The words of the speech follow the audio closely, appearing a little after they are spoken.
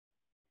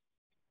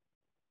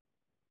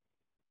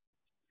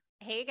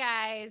Hey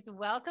guys,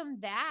 welcome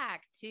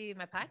back to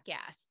my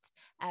podcast.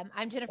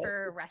 I'm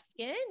Jennifer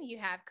Ruskin. You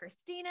have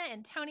Christina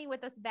and Tony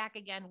with us back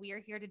again. We are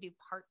here to do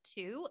part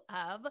 2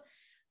 of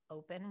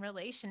open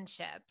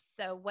relationships.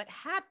 So what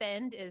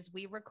happened is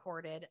we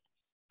recorded,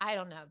 I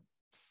don't know,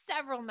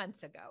 several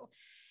months ago.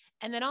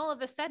 And then all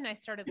of a sudden I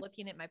started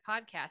looking at my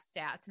podcast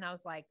stats and I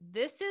was like,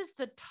 this is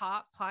the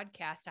top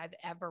podcast I've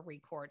ever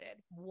recorded.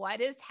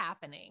 What is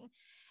happening?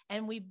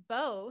 And we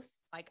both,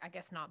 like, I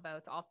guess not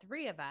both, all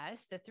three of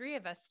us, the three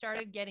of us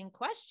started getting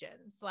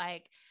questions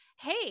like,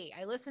 hey,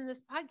 I listened to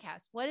this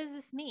podcast. What does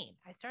this mean?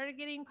 I started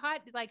getting I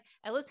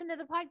listened to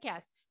the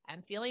podcast.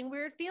 I'm feeling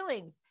weird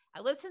feelings.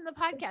 I listened to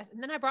the podcast.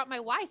 And then I brought my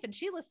wife and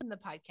she listened to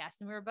the podcast.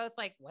 And we were both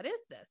like, what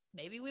is this?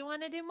 Maybe we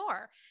want to do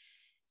more.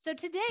 So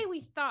today we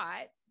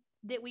thought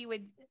that we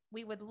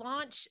would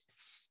launch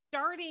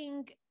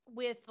starting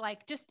with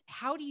like, just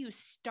how do you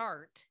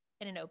start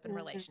in an open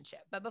relationship?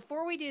 But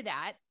before we do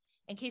that,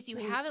 in case you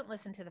haven't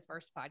listened to the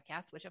first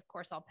podcast, which of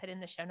course I'll put in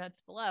the show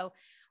notes below,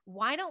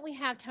 why don't we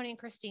have Tony and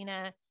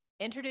Christina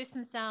introduce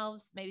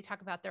themselves, maybe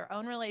talk about their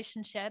own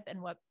relationship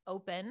and what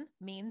open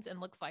means and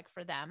looks like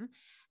for them.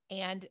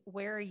 And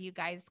where are you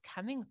guys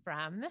coming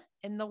from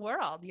in the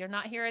world? You're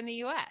not here in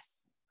the US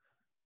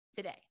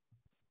today.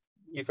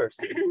 You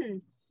first.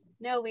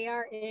 No, we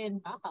are in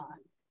Baja.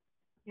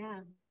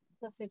 Yeah.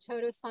 Los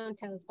Todos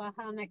Santos,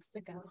 Baja,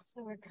 Mexico.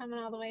 So we're coming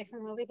all the way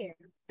from over here.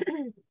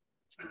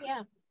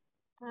 Yeah.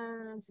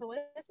 So what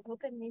does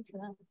open mean to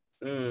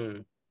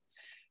us?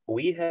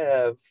 We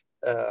have,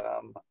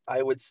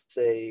 I would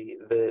say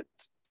that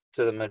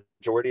to the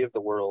majority of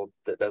the world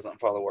that doesn't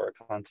follow our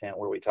content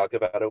where we talk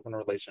about open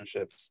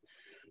relationships,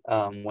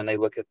 when they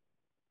look at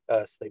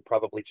us, they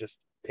probably just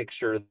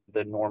picture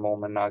the normal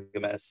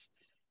monogamous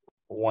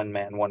one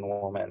man, one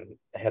woman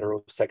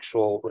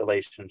heterosexual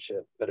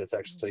relationship, but it's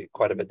actually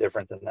quite a bit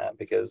different than that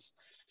because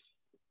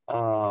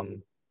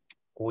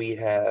we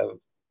have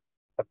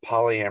a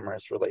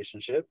polyamorous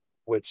relationship,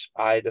 which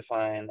I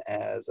define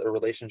as a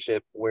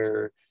relationship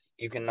where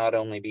you can not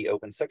only be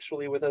open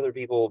sexually with other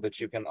people, but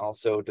you can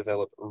also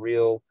develop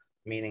real,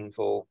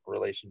 meaningful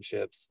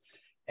relationships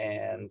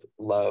and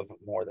love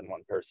more than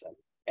one person.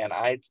 And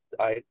I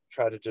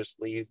try to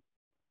just leave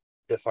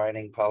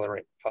defining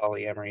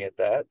polyamory at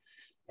that.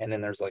 And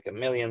then there's like a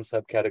million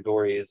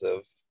subcategories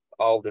of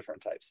all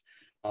different types.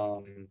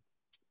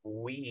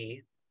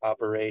 We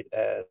operate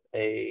as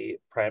a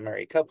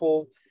primary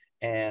couple,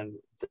 and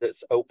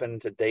that's open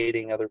to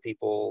dating other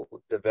people,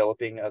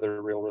 developing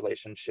other real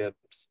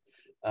relationships.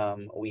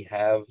 We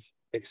have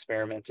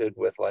experimented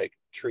with like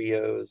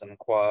trios and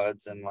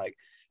quads and like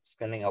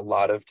spending a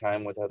lot of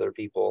time with other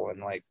people and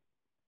like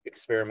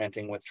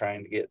experimenting with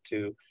trying to get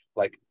to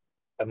like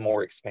a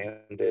more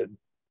expanded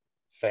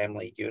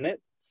family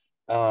unit.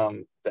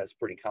 That's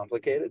pretty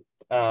complicated.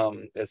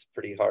 It's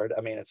pretty hard.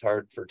 I mean, it's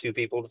hard for 2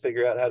 people to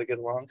figure out how to get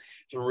along.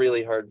 It's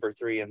really hard for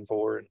 3 and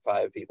 4 and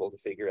 5 people to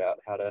figure out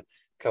how to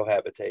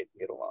cohabitate and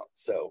get along.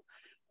 So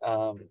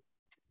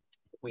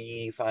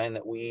we find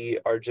that we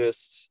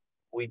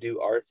do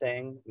our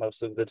thing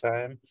most of the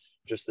time,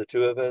 just the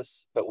 2 of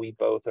us, but we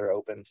both are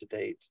open to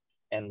date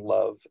and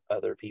love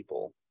other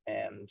people,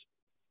 and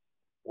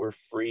we're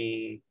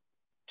free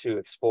to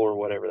explore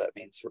whatever that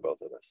means for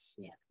both of us.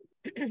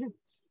 Yeah.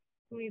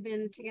 We've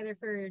been together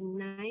for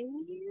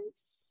 9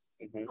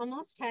 years,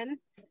 almost 10.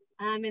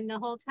 And the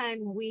whole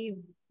time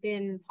we've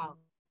been poly.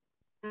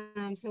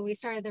 So we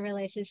started the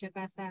relationship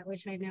as that,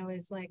 which I know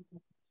is like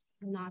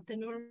not the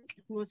norm.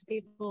 Most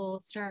people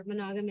start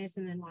monogamous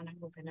and then want to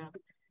open up.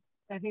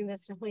 So I think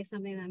that's definitely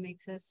something that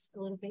makes us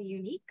a little bit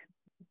unique.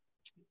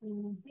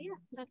 Yeah,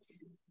 that's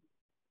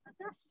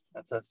us.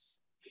 That's us.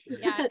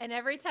 Yeah. And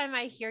every time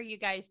I hear you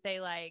guys say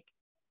like,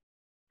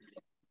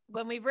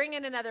 when we bring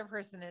in another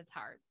person, it's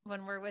hard.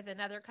 When we're with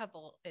another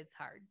couple, it's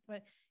hard.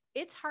 But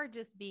it's hard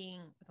just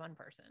being with one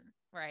person,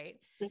 right?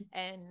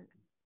 And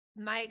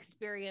my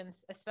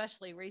experience,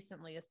 especially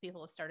recently, as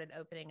people have started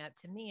opening up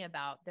to me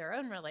about their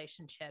own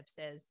relationships,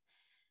 is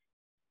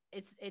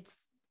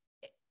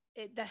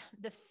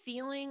the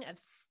feeling of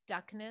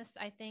stuckness,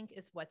 I think,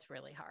 is what's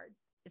really hard.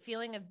 The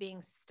feeling of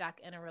being stuck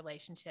in a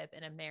relationship,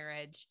 in a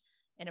marriage,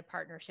 in a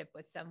partnership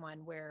with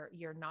someone where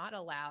you're not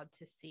allowed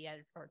to see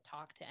it or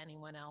talk to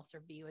anyone else or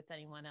be with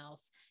anyone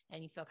else,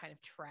 and you feel kind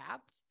of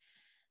trapped.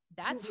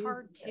 That's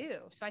hard too.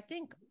 So I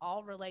think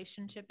all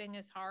relationshiping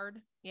is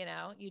hard. You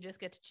know, you just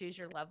get to choose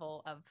your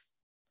level of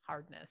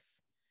hardness.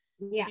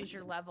 Yeah. Choose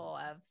your level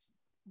of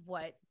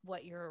what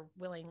you're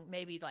willing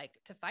maybe like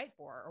to fight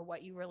for or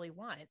what you really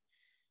want.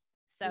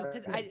 So,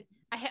 because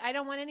I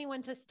don't want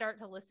anyone to start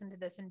to listen to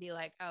this and be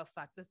like, oh,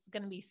 fuck, this is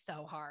going to be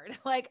so hard.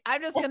 Like, I'm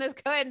just going to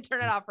go ahead and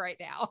turn it off right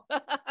now.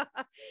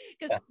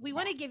 Because we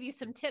want to give you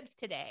some tips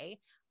today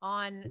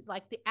on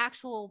like the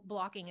actual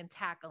blocking and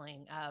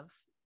tackling of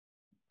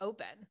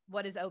open.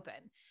 What is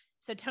open?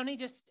 So Tony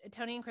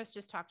and Chris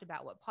just talked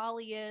about what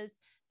poly is.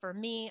 For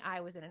me,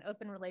 I was in an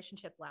open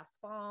relationship last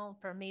fall.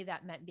 For me,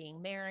 that meant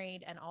being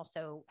married and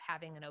also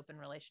having an open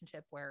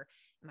relationship where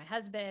my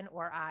husband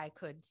or I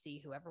could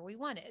see whoever we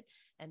wanted.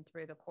 And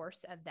through the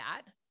course of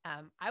that,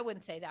 I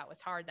wouldn't say that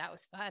was hard. That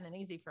was fun and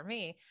easy for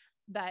me.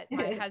 But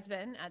my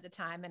husband at the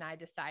time and I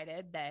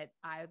decided that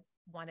I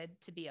wanted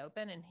to be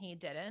open and he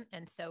didn't.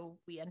 And so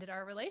we ended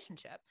our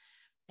relationship.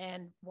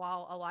 And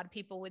while a lot of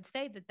people would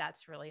say that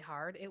that's really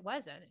hard, it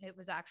wasn't. It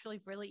was actually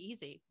really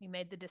easy. We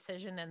made the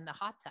decision in the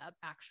hot tub,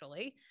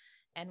 actually.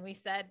 And we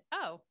said,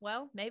 oh,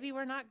 well, maybe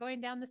we're not going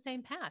down the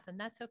same path, and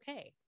that's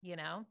okay. You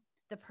know,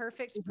 the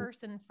perfect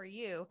person for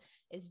you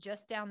is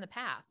just down the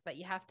path, but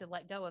you have to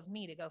let go of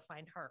me to go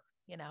find her,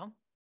 you know?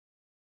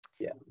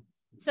 Yeah.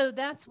 So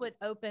that's what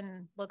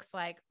open looks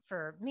like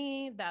for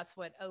me. That's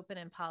what open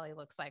and poly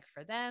looks like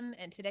for them.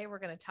 And today we're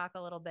going to talk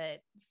a little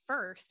bit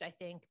first, I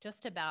think,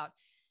 just about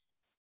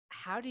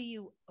how do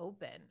you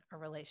open a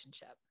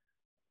relationship?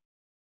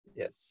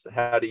 Yes.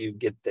 How do you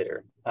get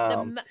there?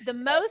 The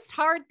most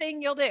hard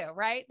thing you'll do,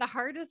 right? The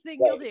hardest thing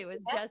you'll do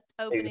is just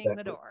opening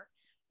the door,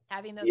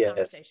 having those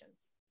conversations.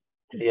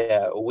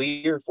 Yeah,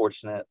 we are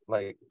fortunate,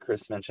 like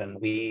Chris mentioned,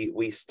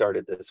 we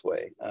started this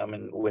way.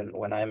 And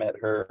when I met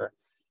her,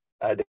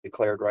 I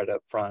declared right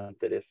up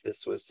front that if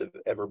this was to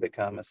ever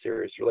become a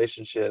serious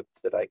relationship,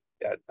 that I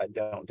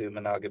don't do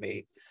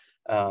monogamy.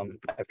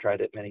 I've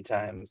tried it many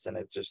times and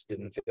it just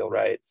didn't feel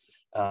right.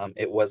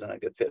 It wasn't a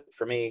good fit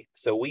for me.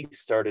 So we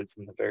started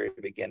from the very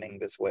beginning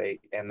this way.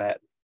 And that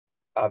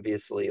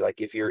obviously,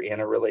 like if you're in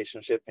a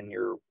relationship and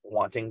you're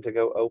wanting to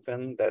go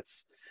open,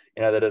 that's,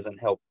 that doesn't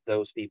help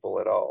those people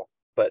at all.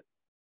 But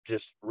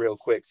just real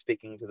quick,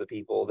 speaking to the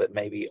people that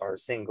maybe are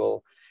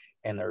single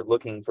and they're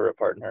looking for a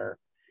partner,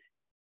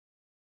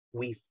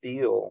 we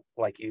feel,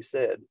 like you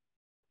said,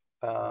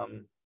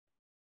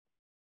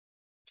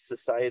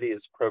 society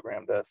has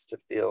programmed us to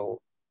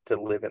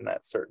live in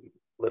that certain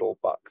little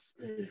box,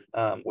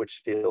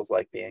 which feels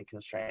like being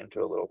constrained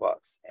to a little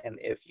box. And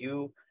if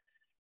you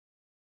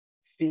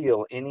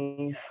feel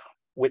any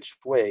which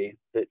way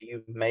that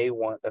you may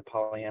want a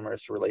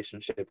polyamorous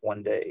relationship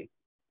one day,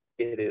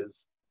 it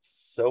is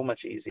so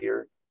much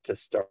easier to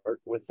start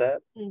with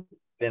that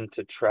than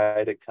to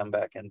try to come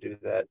back and do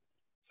that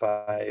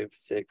 5,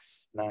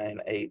 6, 9,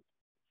 8,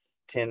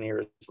 10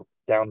 years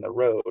down the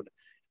road.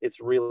 It's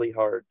really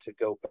hard to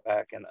go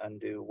back and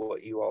undo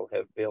what you all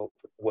have built,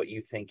 what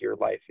you think your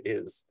life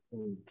is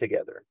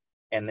together.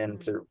 And then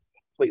to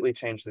completely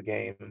change the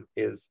game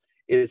is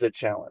a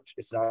challenge.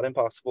 It's not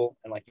impossible.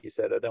 And like you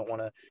said, I don't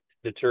want to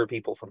deter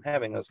people from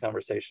having those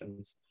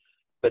conversations,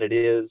 but it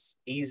is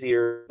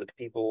easier for the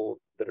people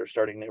that are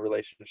starting new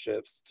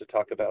relationships to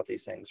talk about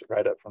these things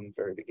right up from the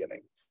very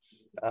beginning,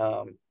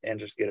 and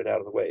just get it out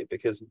of the way.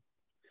 Because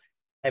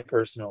my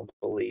personal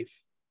belief,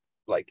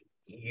 like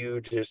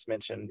you just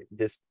mentioned,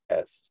 this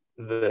past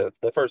the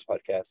first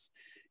podcast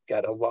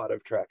got a lot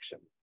of traction.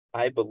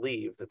 I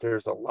believe that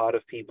there's a lot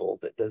of people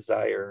that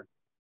desire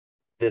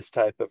this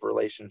type of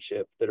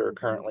relationship that are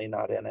currently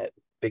not in it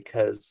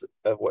because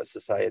of what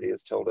society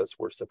has told us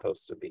we're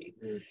supposed to be.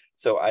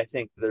 So I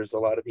think there's a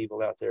lot of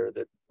people out there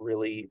that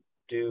really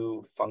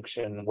do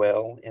function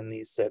well in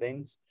these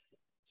settings.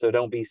 So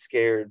don't be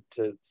scared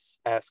to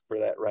ask for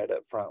that right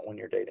up front when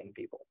you're dating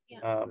people.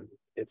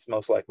 It's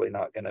most likely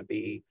not going to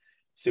be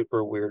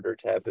super weird or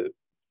taboo.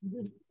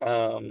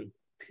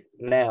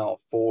 Now,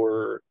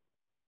 for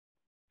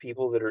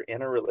people that are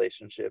in a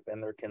relationship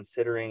and they're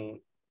considering,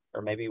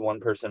 or maybe one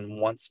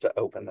person wants to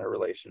open their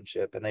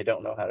relationship and they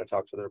don't know how to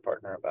talk to their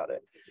partner about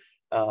it.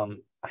 I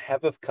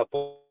have a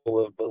couple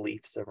of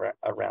beliefs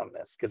around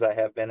this because I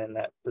have been in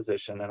that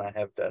position and I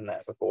have done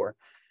that before.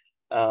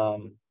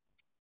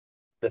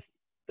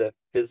 The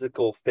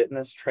physical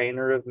fitness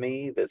trainer of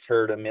me that's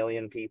heard a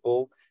million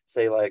people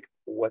say, like,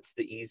 what's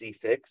the easy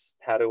fix?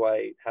 How do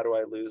I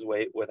lose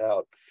weight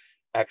without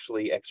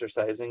actually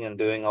exercising and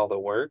doing all the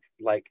work?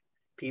 Like,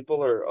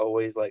 people are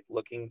always like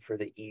looking for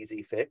the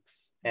easy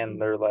fix,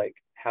 and they're like,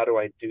 how do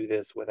I do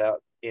this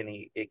without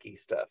any icky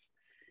stuff?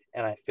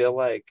 And I feel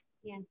like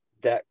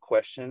that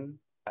question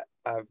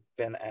I've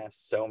been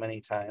asked so many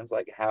times,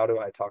 like, how do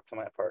I talk to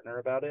my partner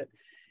about it?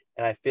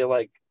 And I feel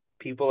like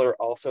people are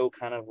also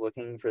kind of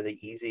looking for the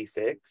easy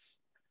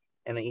fix,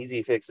 and the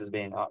easy fix is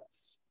being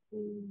honest.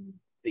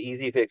 The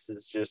easy fix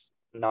is just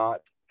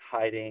not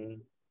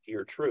hiding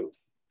your truth.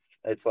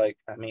 It's like,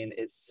 I mean,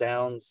 it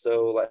sounds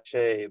so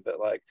cliche, but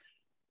like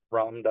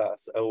Ram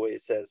Dass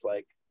always says,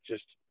 like,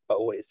 just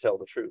always tell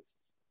the truth.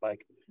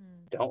 Like,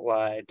 don't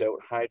lie,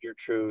 don't hide your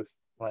truth.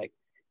 Like,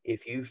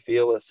 if you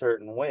feel a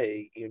certain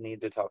way, you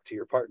need to talk to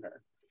your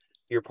partner.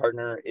 Your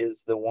partner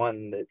is the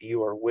one that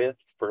you are with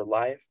for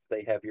life.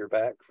 They have your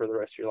back for the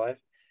rest of your life.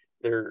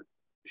 There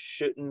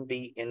shouldn't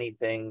be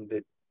anything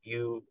that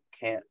you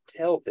can't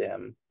tell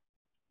them,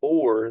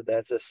 or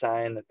that's a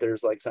sign that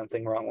there's like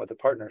something wrong with the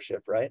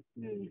partnership, right?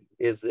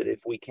 Is that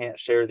if we can't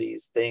share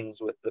these things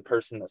with the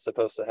person that's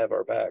supposed to have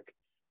our back,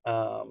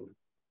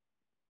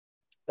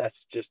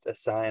 that's just a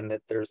sign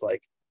that there's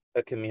like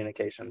a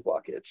communication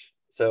blockage.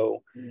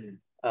 So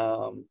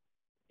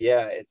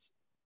Yeah,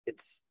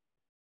 it's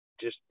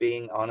just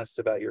being honest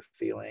about your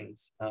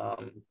feelings.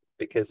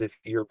 Because if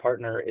your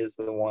partner is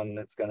the one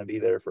that's going to be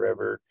there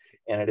forever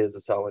and it is a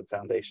solid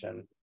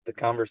foundation, the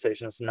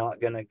conversation is not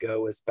going to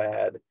go as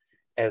bad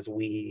as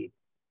we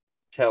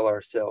tell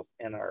ourselves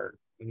in our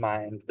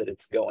mind that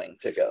it's going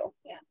to go.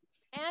 Yeah.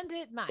 And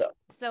it might.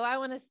 So I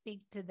want to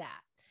speak to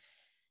that.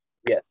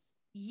 Yes.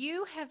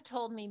 You have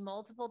told me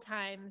multiple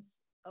times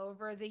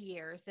over the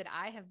years that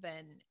I have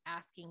been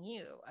asking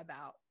you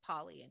about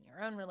poly and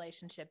your own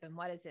relationship and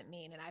what does it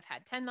mean? And I've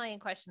had 10 million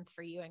questions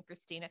for you and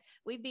Christina.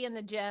 We'd be in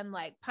the gym,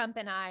 like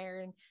pumping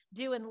iron,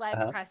 doing leg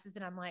presses.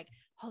 And I'm like,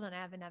 hold on,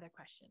 I have another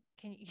question.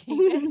 Can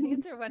you guys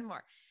answer one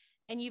more?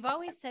 And you've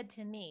always said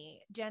to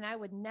me, Jen, I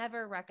would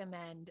never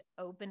recommend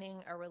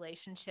opening a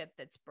relationship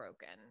that's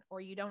broken,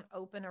 or you don't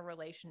open a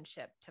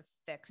relationship to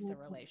fix the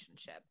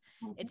relationship.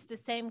 It's the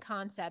same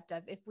concept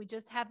of if we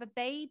just have a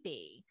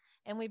baby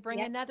and we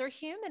bring another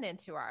human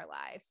into our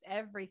life,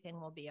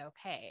 everything will be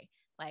okay.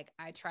 Like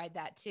I tried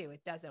that too.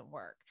 It doesn't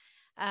work.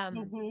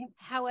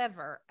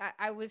 However,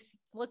 I was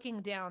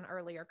looking down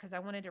earlier because I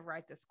wanted to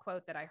write this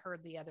quote that I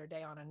heard the other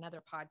day on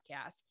another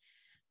podcast.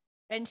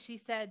 And she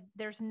said,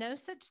 there's no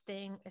such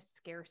thing as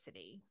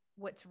scarcity.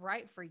 What's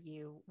right for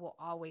you will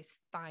always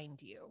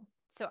find you.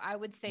 So I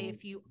would say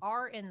if you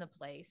are in the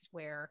place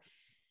where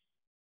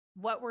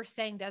what we're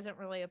saying doesn't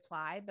really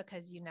apply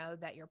because you know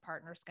that your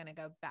partner's going to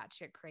go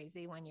batshit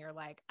crazy when you're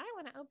like, I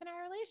want to open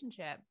our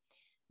relationship.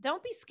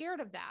 Don't be scared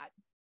of that.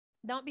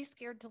 Don't be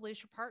scared to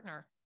lose your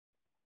partner.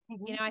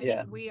 You know, I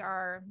think we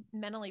are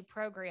mentally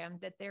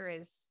programmed that there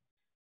is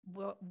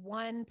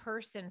one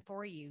person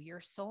for you, your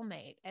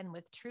soulmate. And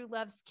with true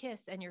love's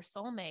kiss and your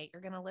soulmate,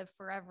 you're going to live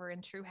forever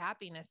in true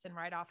happiness and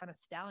ride off on a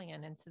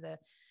stallion into the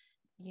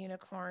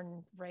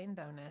unicorn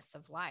rainbowness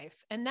of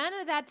life. And none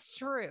of that's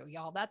true,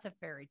 y'all. That's a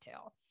fairy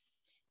tale.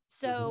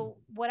 So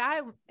what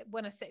I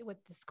want to say with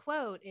this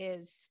quote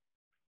is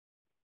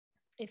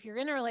if you're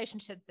in a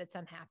relationship that's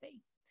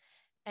unhappy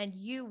and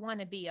you want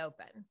to be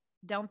open,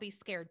 don't be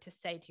scared to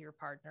say to your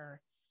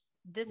partner,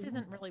 this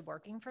isn't really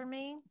working for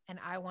me and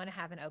I want to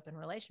have an open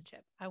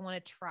relationship. I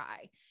want to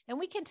try. And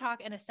we can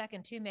talk in a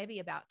second too, maybe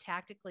about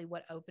tactically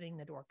what opening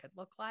the door could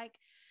look like.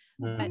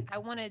 But I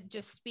want to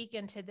just speak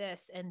into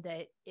this and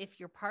that if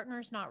your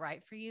partner's not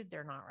right for you,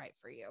 they're not right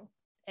for you.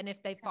 And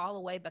if they fall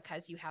away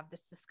because you have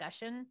this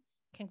discussion,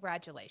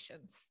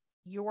 congratulations.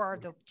 You are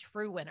the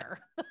true winner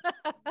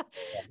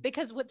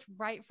because what's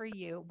right for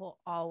you will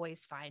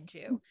always find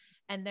you.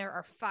 And there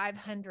are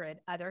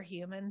 500 other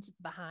humans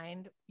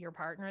behind your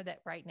partner that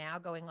right now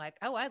going like,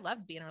 oh, I'd love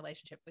to be in a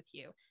relationship with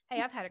you.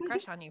 Hey, I've had a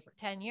crush on you for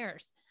 10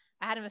 years.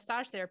 I had a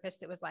massage therapist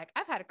that was like,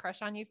 I've had a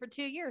crush on you for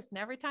 2 years. And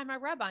every time I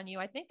rub on you,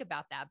 I think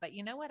about that. But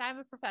you know what? I'm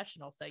a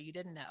professional. So you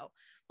didn't know.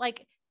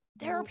 Like,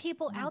 there are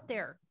people out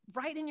there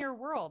right in your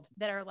world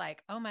that are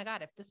like, oh my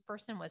God, if this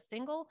person was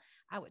single,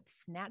 I would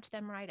snatch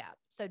them right up.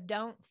 So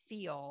don't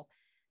feel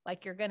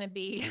like you're going to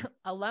be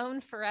alone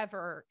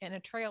forever in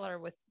a trailer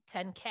with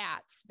 10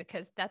 cats,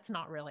 because that's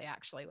not really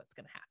actually what's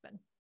going to happen.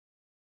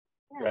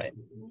 Right.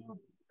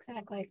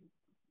 Exactly.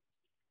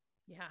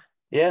 Yeah.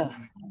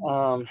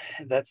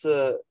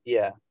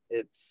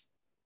 It's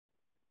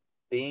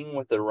being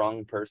with the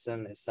wrong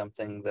person is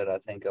something that I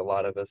think a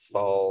lot of us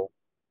fall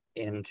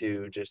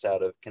into just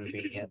out of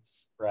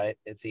convenience, right?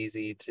 It's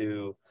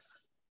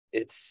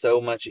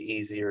so much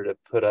easier to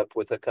put up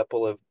with a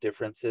couple of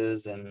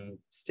differences and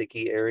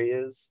sticky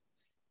areas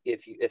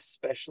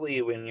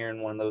especially when you're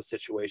in one of those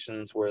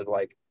situations where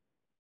like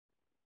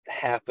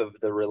half of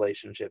the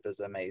relationship is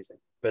amazing,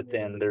 but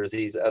then there's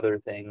these other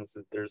things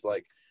that there's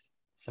like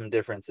some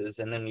differences,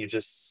 and then you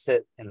just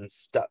sit and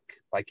stuck,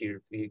 like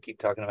you keep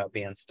talking about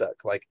being stuck,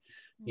 like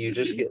you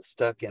just get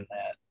stuck in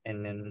that.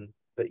 And then,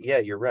 but yeah,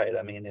 you're right.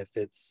 I mean, if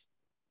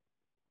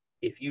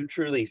you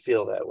truly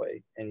feel that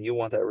way and you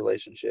want that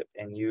relationship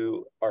and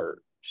you are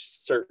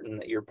certain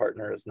that your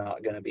partner is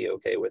not going to be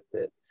okay with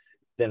it,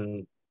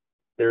 then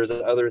there's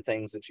other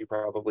things that you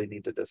probably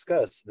need to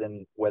discuss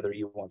than whether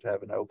you want to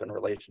have an open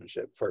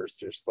relationship first.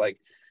 Just like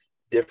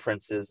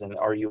differences, and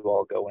are you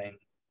all going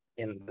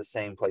in the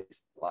same place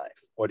in life?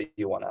 What do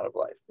you want out of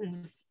life?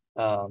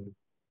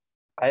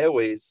 I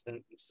always,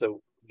 and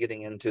so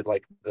getting into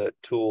like the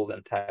tools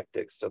and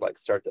tactics to like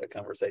start that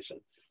conversation,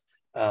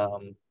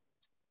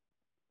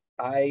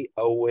 I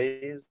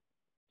always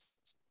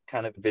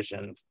kind of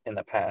visioned in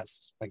the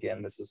past,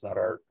 again, this is not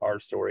our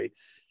story,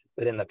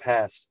 but in the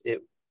past, it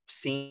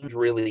seemed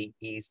really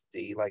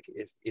easy. Like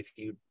if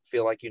you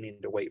feel like you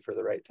need to wait for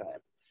the right time,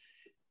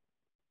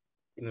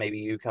 maybe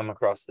you come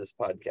across this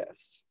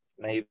podcast,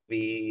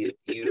 maybe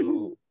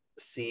you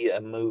see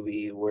a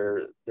movie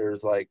where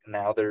there's like,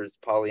 now there's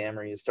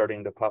polyamory is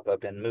starting to pop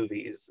up in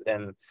movies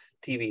and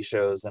TV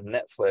shows and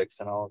Netflix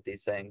and all of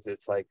these things.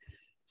 It's like,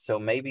 so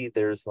maybe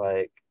there's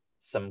like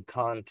some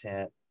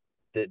content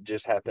that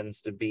just happens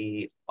to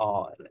be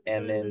on,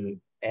 and then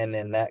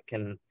that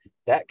can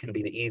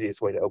be the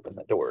easiest way to open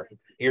the door.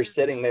 You're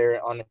sitting there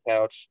on the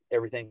couch,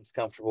 everything's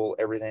comfortable,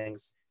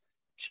 everything's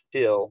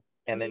chill,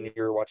 and then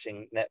you're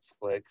watching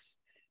Netflix,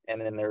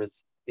 and then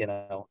there's you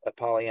know, a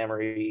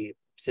polyamory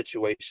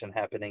situation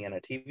happening in a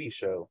TV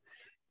show,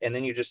 and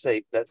then you just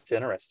say, that's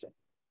interesting.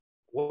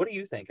 What do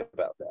you think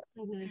about that?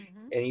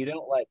 Mm-hmm. And you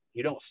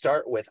don't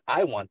start with,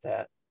 I want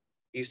that.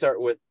 You start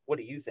with, what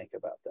do you think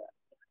about that?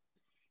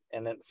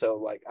 And then, so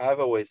like, I've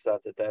always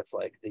thought that that's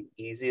like the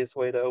easiest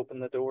way to open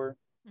the door.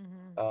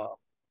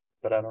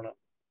 But I don't know.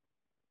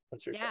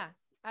 What's your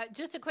thoughts?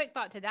 Just a quick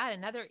thought to that.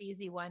 Another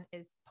easy one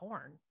is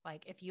porn.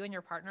 Like if you and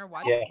your partner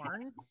watch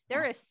porn,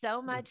 there is so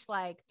much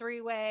like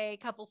three-way,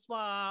 couple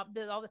swap,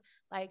 all the,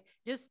 like,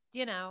 just,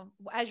 you know,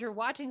 as you're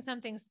watching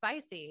something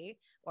spicy,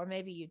 or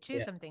maybe you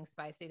choose something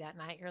spicy that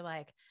night, you're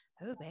like,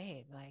 oh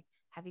babe, like,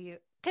 have you,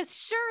 because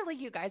surely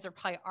you guys are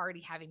probably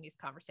already having these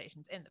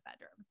conversations in the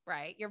bedroom,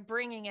 right? You're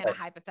bringing in a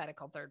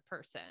hypothetical third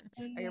person,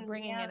 or you're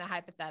bringing in a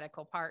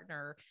hypothetical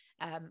partner,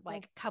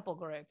 like couple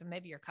group, and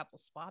maybe you're couple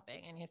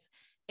swapping, and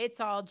it's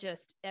all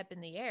just up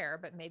in the air,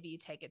 but maybe you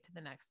take it to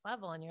the next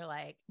level and you're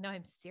like, no,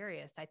 I'm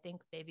serious. I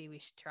think maybe we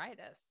should try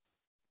this.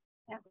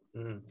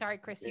 Yeah. Sorry,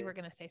 Chris, you were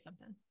going to say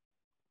something.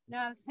 No,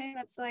 I was saying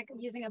that's like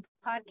using a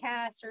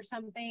podcast or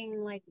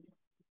something, like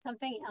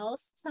something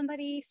else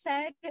somebody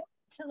said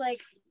to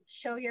like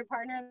show your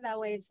partner. That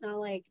way it's not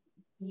like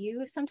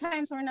you.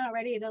 Sometimes we're not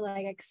ready to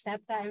like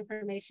accept that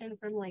information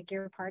from like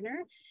your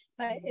partner,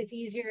 but it's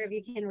easier if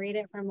you can read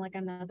it from like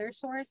another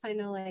source. I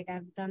know like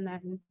I've done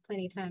that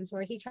plenty of times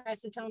where he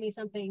tries to tell me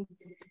something,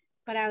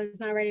 but I was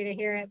not ready to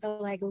hear it.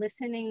 But like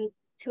listening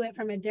to it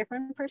from a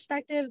different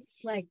perspective,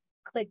 like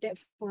clicked it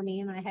for me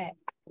in my head.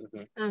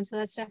 So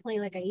that's definitely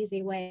like an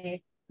easy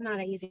way, not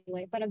an easy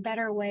way, but a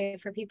better way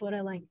for people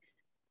to like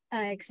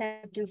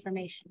accept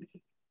information.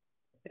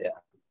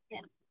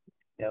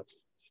 Yep.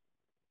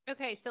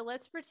 Okay, so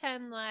let's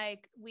pretend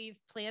like we've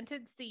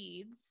planted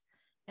seeds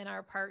and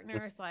our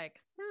partner's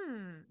like,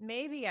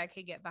 maybe I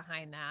could get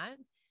behind that.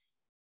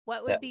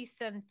 What would be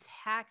some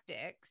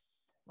tactics,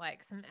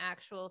 like some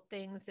actual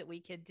things that we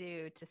could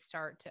do to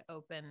start to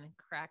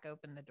crack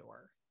open the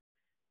door?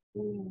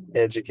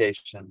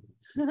 Education.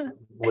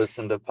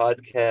 Listen to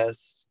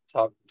podcasts,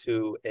 talk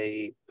to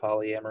a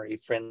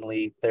polyamory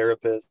friendly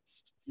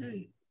therapist,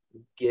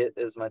 get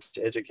as much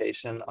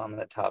education on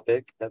the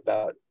topic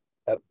about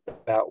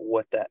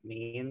what that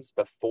means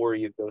before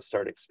you go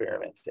start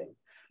experimenting.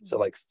 So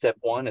like step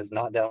one is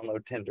not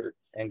download Tinder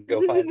and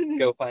go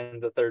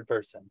find the third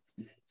person.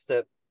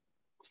 Step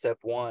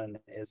one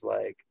is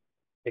like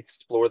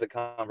explore the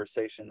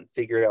conversation,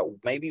 figure out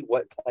maybe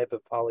what type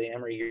of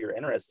polyamory you're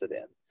interested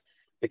in,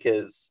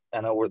 because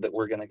I know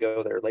we're going to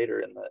go there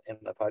later in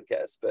the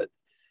podcast, but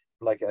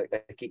like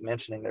I keep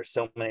mentioning, there's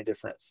so many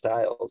different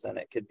styles, and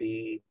it could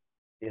be,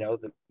 you know,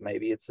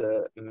 maybe it's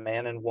a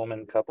man and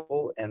woman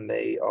couple and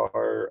they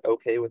are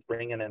okay with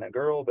bringing in a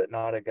girl but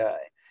not a guy.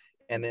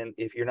 And then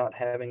if you're not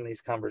having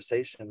these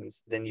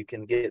conversations, then you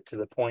can get to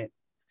the point,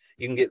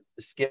 you can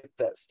skip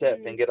that step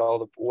and get all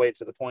the way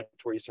to the point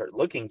where you start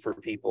looking for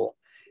people,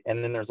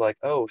 and then there's like,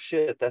 oh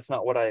shit, that's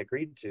not what I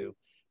agreed to.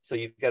 So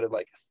you've got to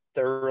like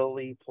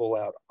thoroughly pull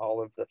out all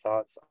of the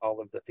thoughts,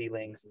 all of the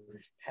feelings,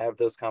 have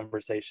those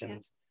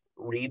conversations,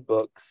 read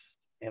books,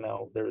 you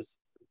know,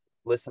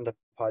 listen to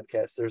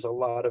podcasts. There's a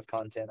lot of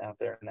content out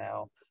there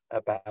now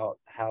about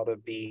how to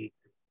be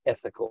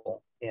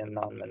ethical in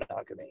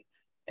non-monogamy.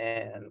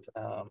 And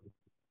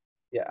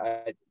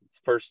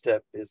first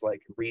step is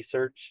like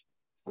research,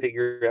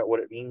 figure out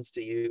what it means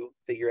to you,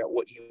 figure out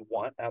what you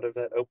want out of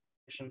that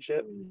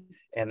relationship,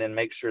 and then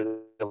make sure that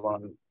you're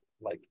on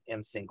like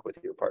in sync with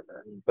your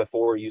partner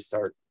before you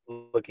start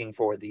looking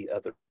for the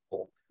other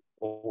people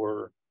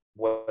or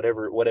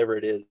whatever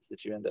it is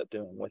that you end up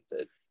doing with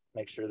it.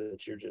 Make sure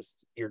that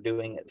you're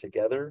doing it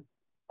together.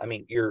 I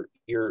mean, you're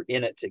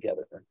in it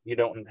together. You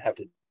don't have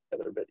to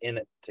together, but in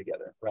it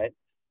together, right?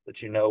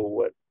 That you know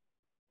what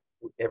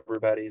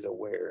everybody's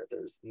aware.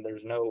 There's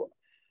no,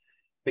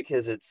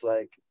 because it's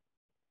like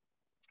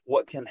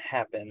what can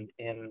happen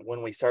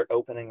when we start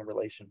opening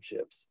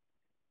relationships,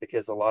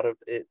 because a lot of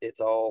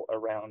it's all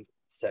around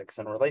sex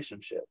and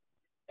relationship,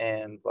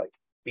 and like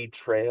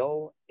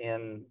betrayal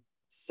in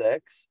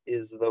sex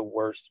is the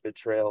worst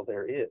betrayal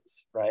there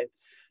is, right?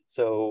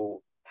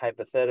 So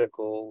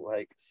hypothetical,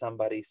 like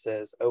somebody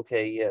says,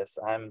 okay, yes,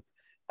 I'm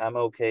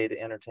okay to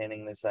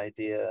entertaining this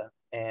idea,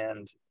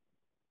 and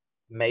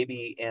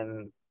maybe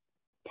in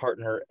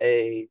partner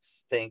A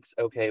thinks,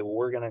 okay, well,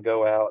 we're going to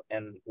go out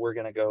and we're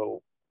going to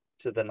go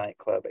to the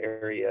nightclub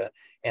area,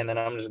 and then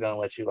I'm just going to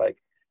let you like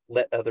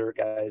let other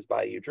guys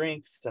buy you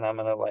drinks, and I'm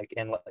going to like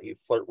and let you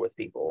flirt with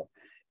people.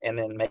 And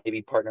then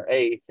maybe partner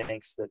A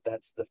thinks that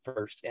that's the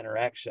first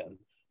interaction,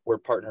 where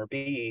partner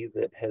B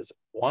that has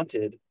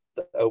wanted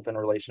the open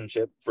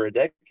relationship for a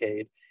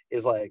decade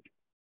is like,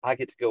 I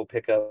get to go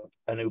pick up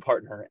a new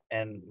partner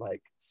and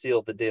like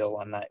seal the deal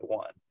on night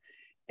one.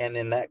 And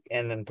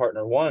then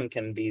partner one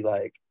can be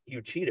like,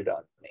 you cheated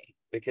on me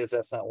because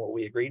that's not what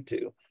we agreed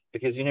to,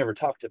 because you never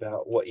talked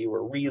about what you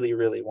were really,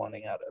 really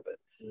wanting out of it.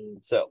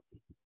 So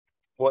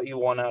what you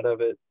want out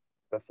of it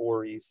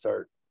before you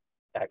start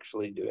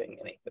actually doing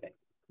anything.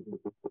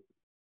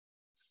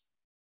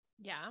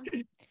 Yeah.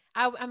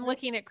 I'm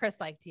looking at Chris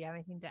like, do you have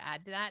anything to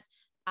add to that?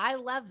 I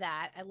love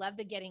that. I love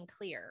the getting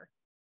clear,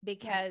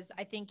 because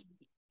I think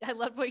I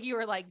love what you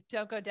were like,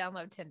 don't go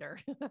download Tinder.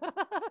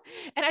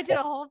 And I did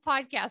a whole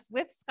podcast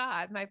with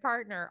Scott, my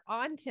partner,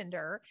 on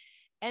Tinder.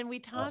 And we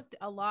talked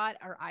a lot,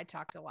 or I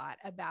talked a lot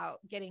about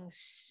getting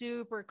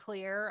super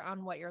clear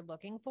on what you're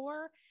looking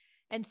for.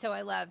 And so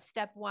I love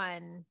step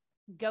one,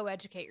 go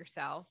educate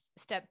yourself.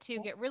 Step two,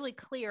 get really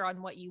clear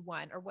on what you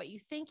want or what you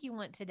think you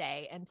want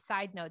today. And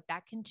side note,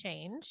 that can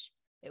change.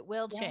 It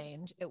will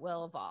change. It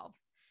will evolve.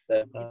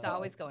 It's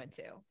always going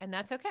to, and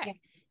that's okay. Yeah.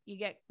 You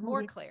get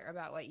more clear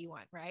about what you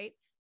want, right?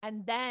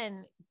 And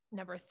then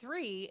number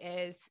three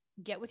is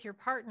get with your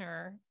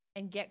partner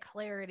and get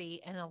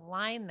clarity and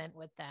alignment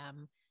with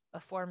them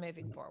before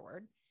moving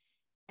forward.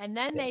 And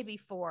then maybe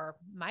four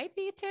might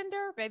be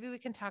Tinder. Maybe we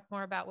can talk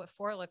more about what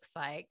four looks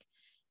like.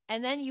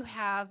 And then you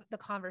have the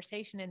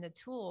conversation and the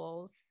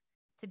tools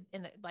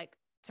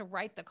to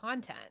write the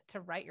content,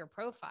 to write your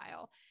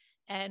profile.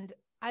 And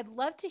I'd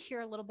love to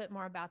hear a little bit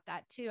more about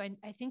that too.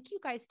 I think you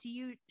guys, do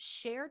you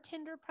share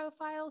Tinder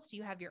profiles? Do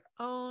you have your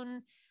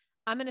own?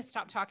 I'm going to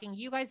stop talking.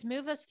 You guys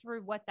move us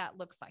through what that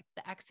looks like,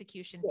 the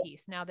execution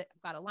piece. Now that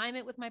I've got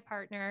alignment with my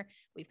partner,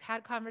 we've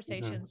had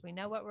conversations, we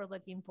know what we're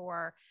looking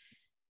for.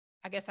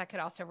 I guess I could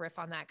also riff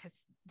on that because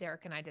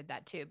Derek and I did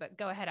that too, but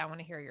go ahead. I want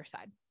to hear your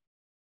side.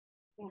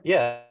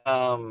 Yeah.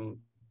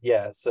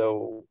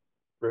 So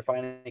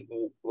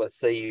refining, let's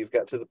say you've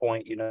got to the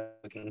point,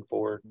 looking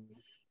for,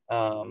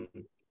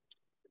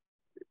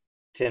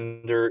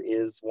 Tinder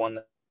is one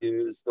that I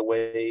use the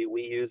way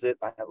we use it.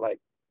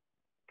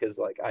 Because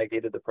I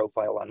created the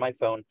profile on my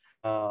phone,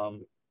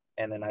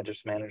 and then I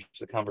just manage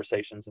the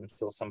conversations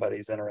until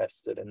somebody's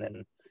interested.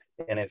 And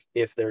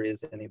if there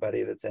is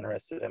anybody that's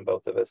interested in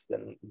both of us,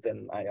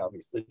 then I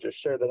obviously just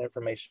share that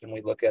information.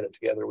 We look at it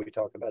together, we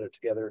talk about it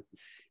together,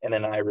 and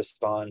then I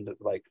respond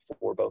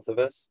for both of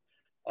us.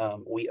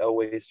 We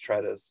always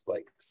try to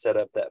set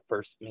up that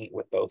first meet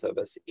with both of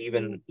us,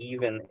 even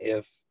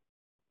if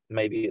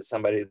maybe it's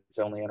somebody that's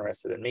only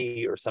interested in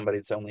me or somebody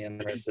that's only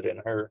interested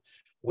in her.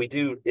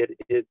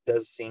 It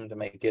does seem to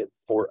make it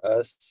for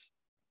us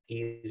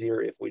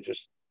easier if we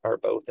just are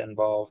both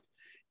involved.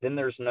 Then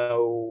there's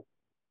no,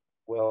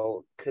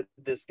 well, could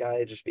this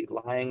guy just be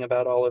lying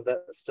about all of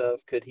that stuff?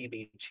 Could he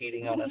be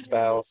cheating on a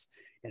spouse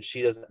and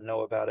she doesn't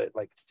know about it?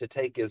 To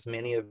take as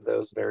many of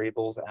those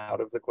variables out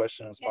of the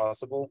question as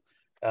possible,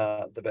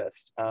 the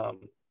best.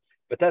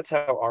 But that's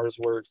how ours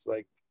works.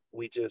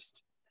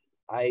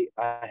 I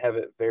have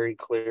it very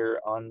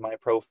clear on my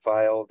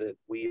profile that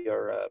we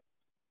are a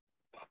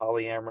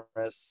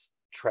polyamorous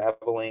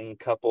traveling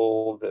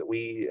couple, that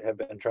we have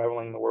been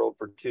traveling the world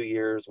for 2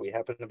 years. We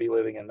happen to be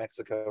living in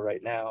Mexico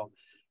right now.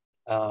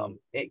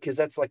 Because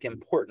that's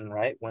important,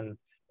 right? When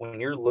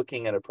you're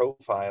looking at a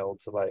profile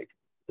to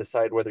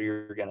decide whether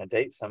you're going to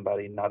date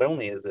somebody, not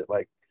only is it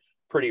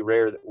pretty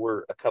rare that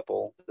we're a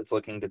couple that's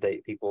looking to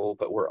date people,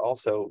 but we're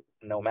also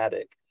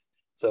nomadic.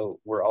 So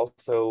we're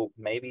also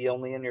maybe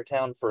only in your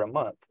town for a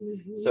month.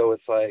 So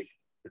it's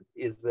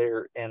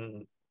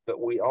but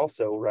we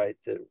also, right,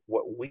 that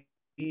what we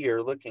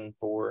are looking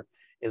for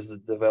is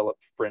develop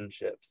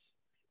friendships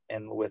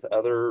and with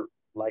other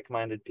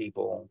like-minded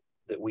people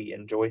that we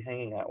enjoy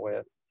hanging out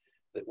with,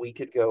 that we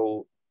could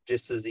go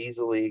just as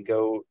easily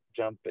go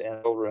jump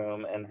in a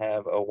room and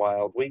have a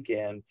wild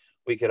weekend.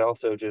 We could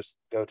also just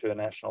go to a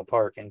national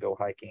park and go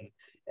hiking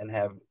and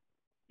have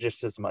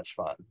just as much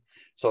fun.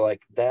 So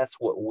that's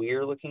what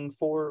we're looking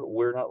for.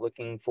 We're not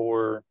looking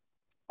for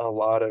a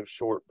lot of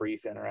short,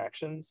 brief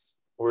interactions.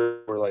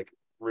 We're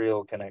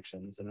real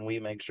connections, and we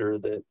make sure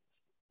that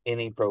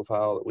any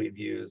profile that we've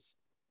used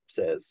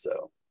says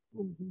so.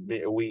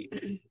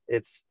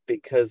 It's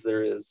because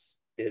it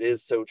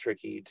is so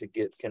tricky to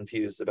get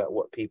confused about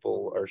what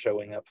people are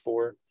showing up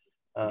for.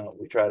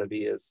 We try to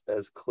be as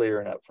clear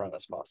and upfront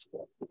as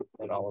possible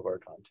in all of our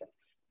content.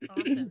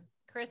 Awesome.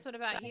 Chris, what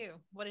about you?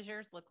 What does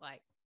yours look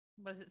like?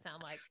 What does it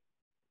sound like?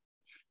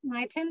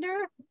 My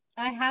Tinder,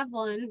 I have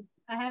one.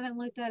 I haven't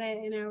looked at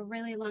it in a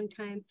really long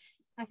time.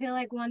 I feel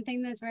like one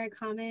thing that's very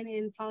common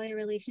in poly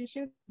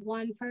relationship,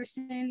 one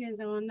person is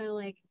the one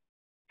that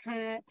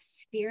kind of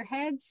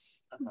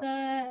spearheads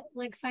the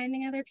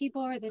finding other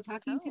people or the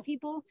talking to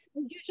people.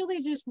 Usually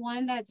just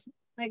one that's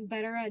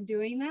better at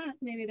doing that.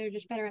 Maybe they're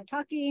just better at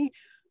talking,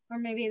 or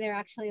maybe they're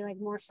actually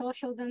more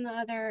social than the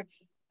other,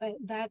 but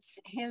that's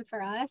him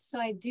for us. So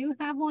I do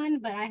have one,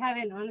 but I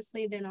haven't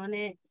honestly been on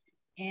it,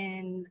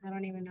 and I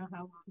don't even know how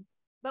long.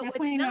 But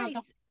definitely what's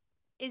nice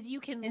is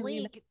you can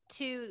link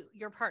to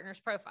your partner's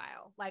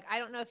profile. I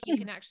don't know if you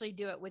can actually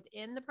do it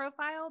within the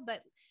profile,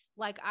 but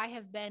I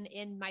have been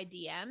in my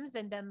DMs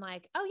and been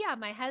oh yeah,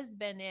 my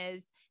husband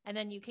is, and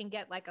then you can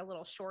get a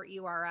little short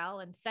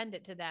URL and send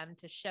it to them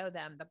to show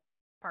them the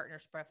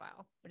partner's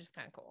profile, which is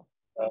kind of cool.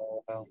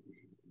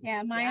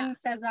 Yeah, mine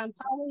says I'm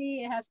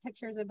poly. It has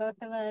pictures of both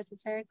of us.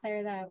 It's very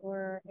clear that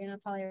we're in a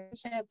poly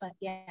relationship, but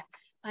yeah,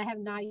 I have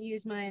not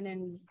used mine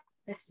in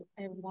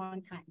a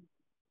long time.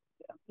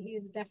 He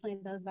definitely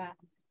does that.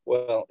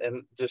 Well,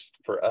 and just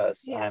for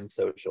us, Yeah. I'm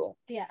social.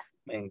 Yeah.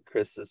 I mean,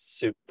 Chris is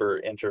super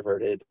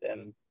introverted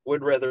and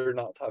would rather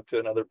not talk to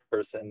another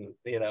person,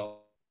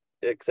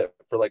 except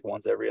for like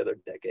once every other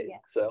decade. Yeah.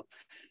 So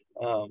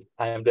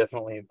I am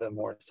definitely the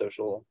more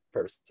social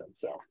person.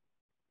 So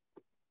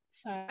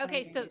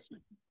Okay, so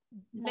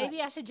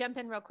maybe I should jump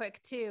in real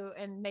quick too,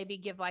 and maybe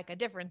give like a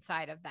different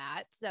side of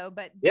that. So,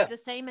 but Yeah. the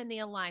same in the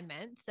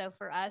alignment. So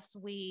for us,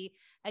 we,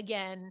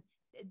 again,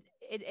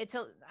 it's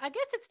I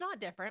guess it's not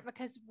different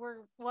because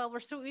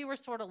we were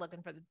sort of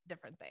looking for the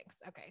different things.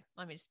 Okay,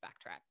 let me just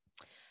backtrack.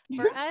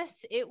 For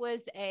us, it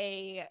was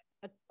a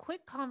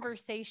quick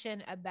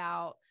conversation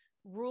about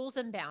rules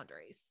and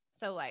boundaries.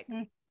 So like,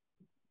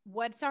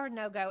 what's our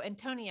no-go? And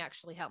Tony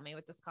actually helped me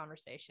with this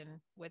conversation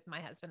with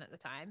my husband at the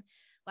time.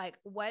 Like,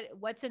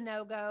 what's a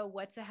no-go?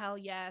 What's a hell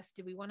yes?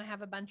 Do we want to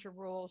have a bunch of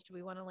rules? Do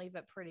we want to leave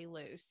it pretty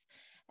loose?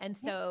 And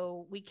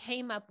so we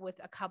came up with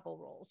a couple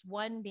rules.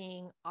 One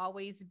being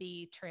always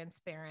be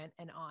transparent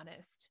and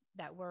honest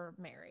that we're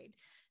married.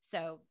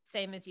 So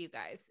same as you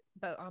guys,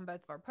 but on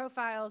both of our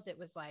profiles, it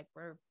was like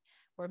we're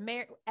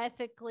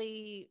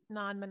ethically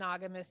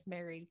non-monogamous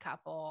married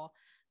couple.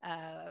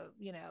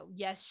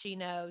 Yes, she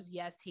knows,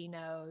 yes, he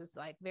knows,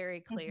 like very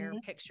clear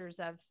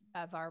pictures of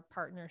our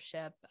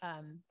partnership,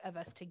 of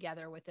us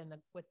together within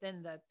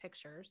the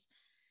pictures.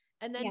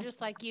 And then just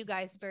like you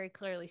guys very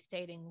clearly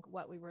stating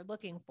what we were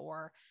looking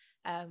for.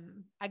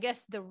 I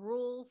guess the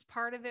rules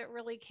part of it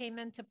really came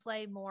into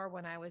play more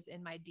when I was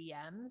in my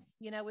DMs,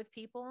 with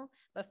people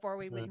before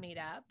we would meet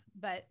up.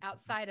 But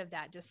outside of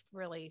that, just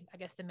really, I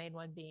guess the main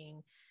one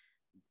being,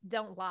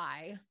 don't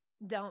lie.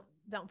 Don't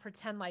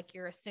pretend like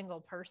you're a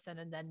single person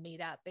and then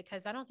meet up,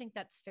 because I don't think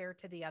that's fair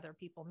to the other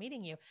people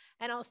meeting you.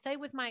 And I'll say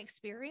with my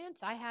experience,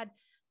 I had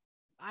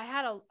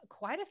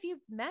quite a few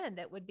men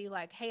that would be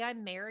like, hey,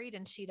 I'm married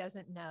and she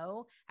doesn't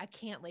know, I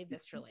can't leave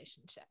this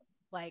relationship.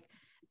 Like,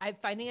 I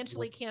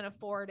financially can't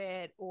afford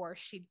it, or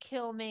she'd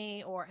kill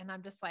me, and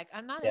I'm just like,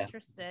 I'm not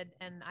interested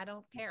and I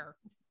don't care.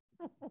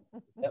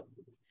 Yep.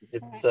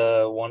 It's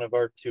one of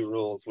our 2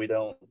 rules. We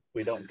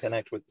don't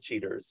connect with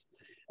cheaters.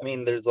 I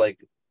mean, there's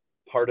like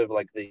part of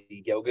like the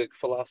yogic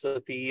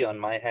philosophy on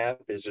my half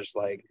is just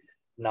like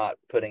not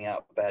putting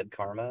out bad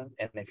karma.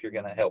 And if you're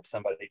going to help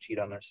somebody cheat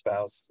on their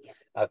spouse,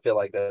 I feel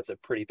like that's a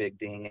pretty big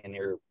ding in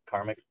your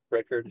karmic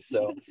record.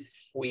 So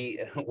we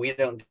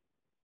don't.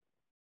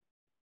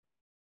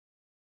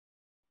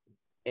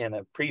 In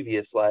a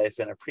previous life,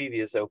 in a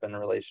previous open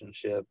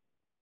relationship,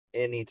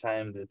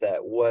 anytime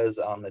that was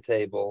on the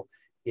table,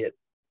 it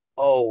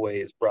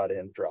always brought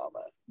in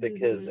drama,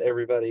 because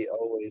everybody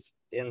always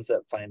ends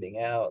up finding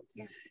out.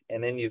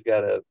 And then you've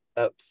got a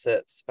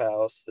upset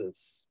spouse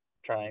that's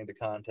trying to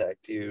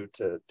contact you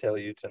to tell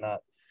you to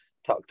not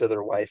talk to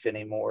their wife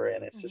anymore,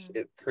 and it's just,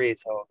 it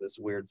creates all of this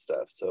weird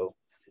stuff. So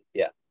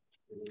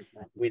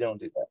we don't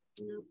do that.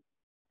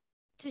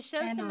 To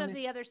show some of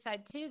the other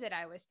side too that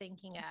I was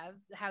thinking of,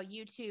 how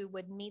you two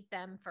would meet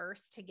them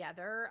first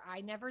together.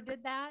 I never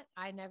did that.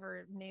 I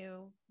never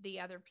knew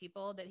the other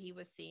people that he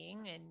was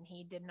seeing, and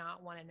he did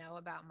not want to know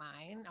about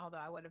mine,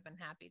 although I would have been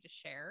happy to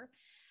share.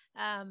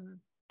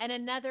 And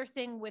another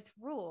thing with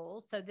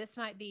rules, so this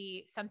might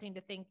be something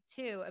to think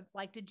too, of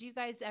like, did you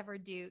guys ever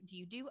do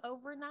you do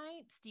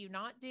overnights? Do you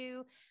not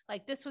do,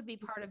 like, this would be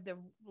part of the,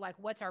 like,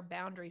 what's our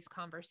boundaries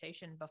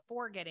conversation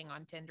before getting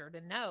on Tinder,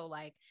 to know,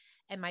 like,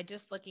 am I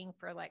just looking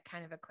for like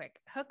kind of a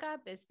quick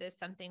hookup? Is this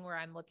something where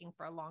I'm looking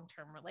for a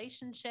long-term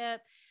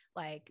relationship?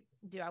 Like,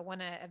 do I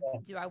want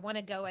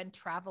to go and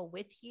travel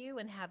with you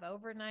and have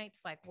overnights?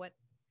 Like, what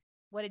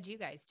did you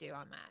guys do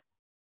on that?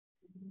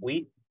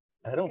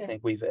 I don't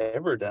think we've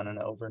ever done an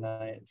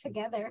overnight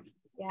together.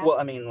 Yeah. Well,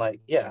 I mean, like,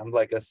 I'm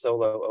like a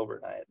solo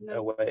overnight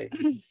away.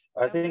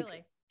 I think,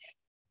 really?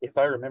 If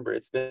I remember,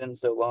 it's been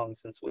so long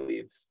since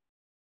we've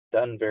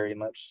done very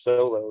much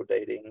solo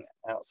dating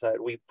outside.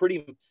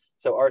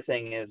 So our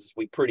thing is,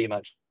 we pretty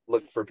much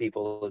look for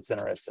people that's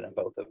interested in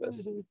both of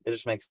us. It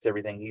just makes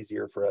everything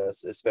easier for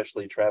us,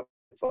 especially travel.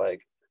 It's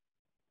like,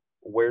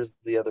 where's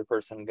the other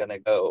person gonna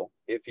go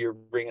if you're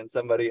bringing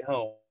somebody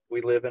home? We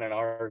live in an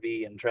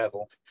RV and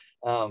travel.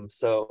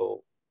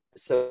 So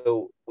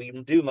we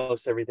do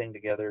most everything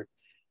together.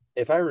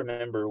 If I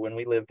remember, when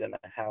we lived in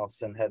a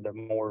house and had a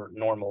more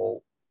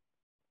normal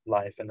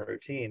life and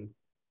routine,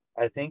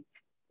 I think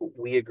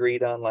we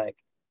agreed on, like,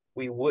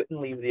 we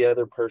wouldn't leave the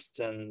other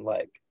person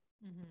like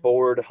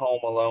bored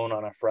home alone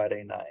on a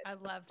Friday night. I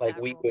loved like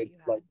that we rule could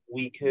like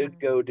we could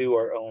go do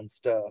our own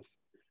stuff,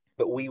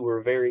 but we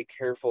were very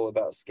careful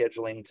about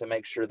scheduling to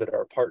make sure that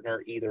our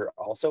partner either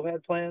also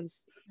had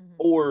plans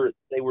or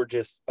they were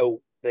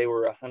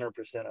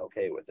 100%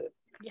 okay with it.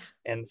 Yeah.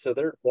 And so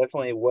there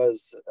definitely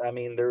was,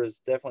 there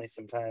was definitely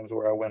some times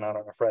where I went out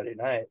on a Friday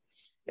night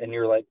and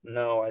you're like,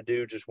 no, I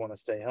do just want to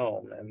stay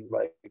home. And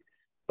like,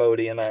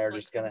 Bodie and I are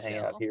just going to hang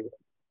out here,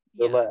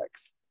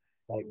 relax,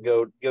 like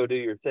go do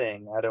your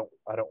thing. I don't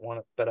want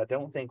to, but I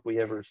don't think we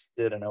ever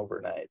did an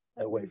overnight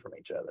away from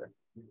each other.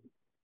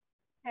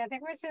 I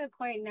think we're to the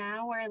point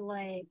now where,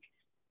 like,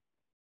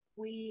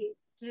 we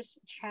just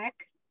check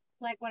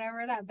like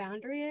whatever that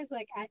boundary is,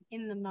 like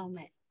in the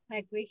moment.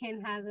 Like we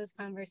can have those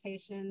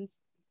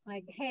conversations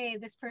like, hey,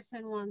 this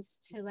person wants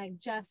to like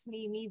just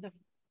me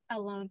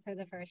alone for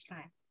the first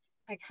time.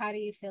 Like, how do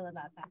you feel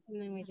about that?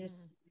 And then we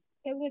just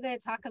get with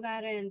it, talk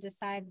about it, and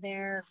decide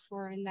there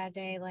for in that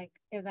day, like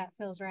if that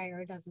feels right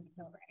or doesn't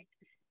feel right.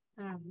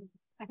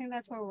 I think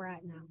that's where we're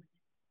at now.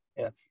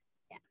 Yeah.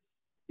 Yeah.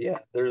 Yeah.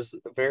 There's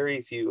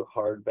very few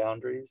hard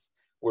boundaries.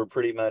 We're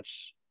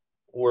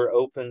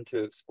open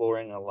to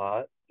exploring a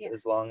lot,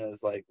 as long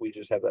as like we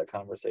just have that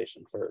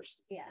conversation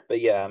first. Yeah.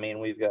 But yeah, I mean,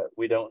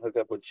 we don't hook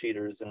up with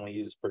cheaters, and we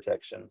use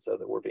protection so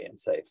that we're being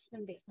safe.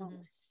 And be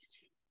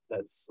honest.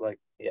 That's like,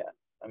 yeah.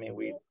 I mean,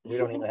 we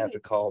don't even have to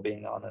call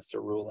being honest a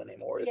rule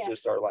anymore. It's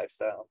just our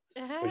lifestyle.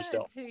 We just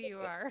don't. It's who you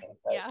are.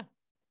 Yeah.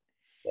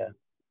 Yeah.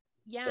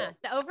 Yeah. So.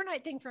 The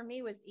overnight thing for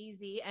me was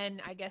easy.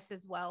 And I guess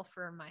as well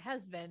for my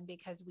husband,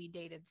 because we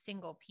dated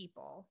single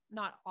people.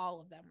 Not all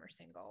of them were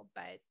single,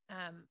 but,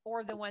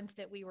 or the ones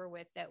that we were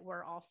with that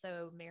were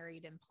also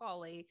married and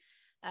poly.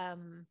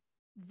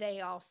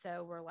 They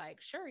also were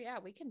like, sure, yeah,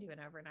 we can do an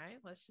overnight.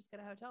 Let's just get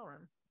a hotel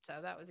room. So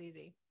that was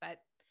easy. But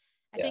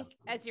I think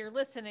as you're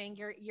listening,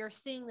 you're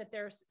seeing that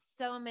there's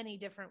so many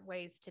different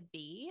ways to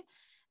be.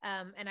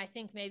 And I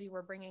think maybe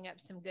we're bringing up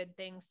some good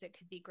things that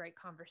could be great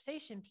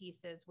conversation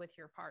pieces with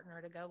your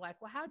partner to go like,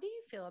 well, how do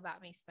you feel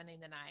about me spending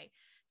the night?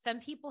 Some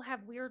people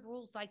have weird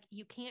rules like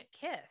you can't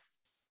kiss,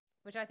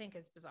 which I think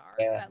is bizarre,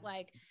 but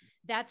like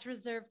that's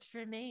reserved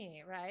for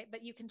me, right?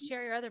 But you can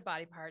share your other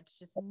body parts,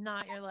 just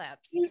not your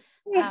lips.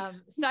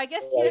 So I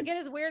guess, get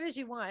as weird as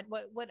you want.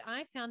 What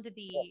I found to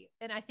be,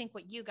 and I think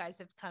what you guys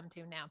have come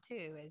to now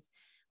too, is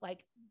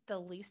like the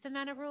least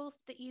amount of rules,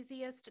 the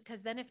easiest.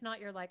 Because then if not,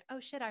 you're like,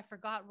 oh shit, I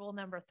forgot rule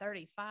number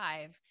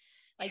 35.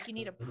 Like you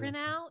need a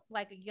printout,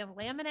 like you can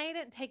laminate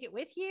it and take it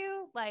with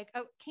you. Like,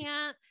 oh,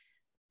 can't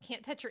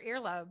touch your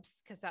earlobes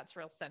because that's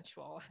real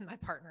sensual. And my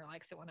partner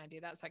likes it when I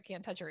do that. So I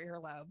can't touch your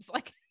earlobes.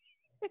 Like,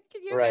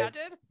 can you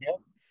imagine? Yep.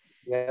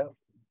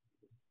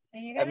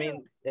 Yeah. I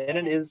mean,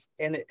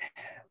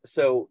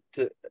 so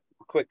to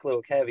quick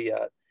little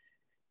caveat,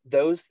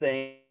 those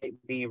things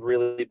be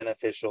really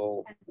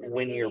beneficial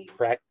when you're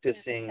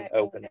practicing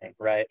opening,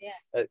 right?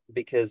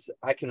 Because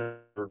I can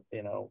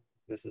remember,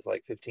 this is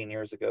like 15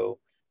 years ago,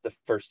 the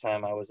first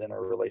time I was in a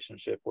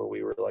relationship where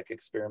we were like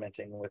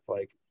experimenting with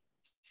like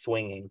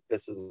swinging.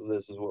 This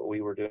is what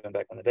we were doing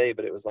back in the day,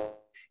 but it was like,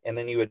 and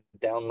then you would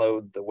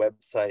download the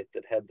website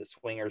that had the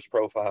swingers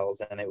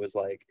profiles, and it was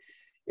like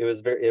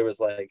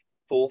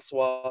full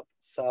swap,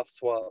 soft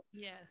swap,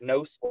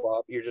 no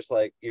swap. You're just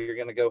like, you're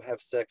going to go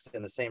have sex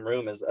in the same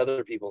room as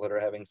other people that are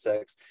having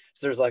sex.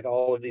 So there's like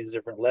all of these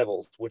different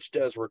levels, which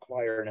does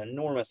require an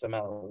enormous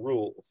amount of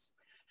rules.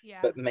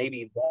 But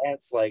maybe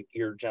that's like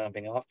your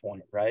jumping off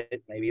point,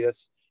 right? Maybe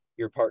that's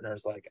your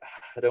partner's like,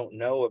 I don't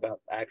know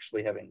about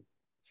actually having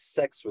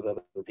sex with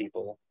other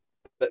people,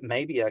 but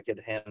maybe I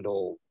could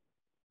handle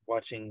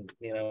watching,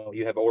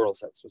 you have oral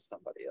sex with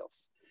somebody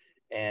else.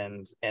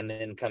 And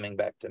then coming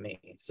back to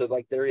me. So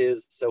like there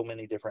is so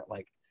many different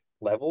like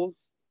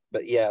levels,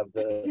 but yeah,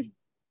 the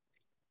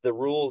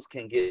rules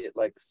can get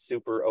like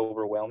super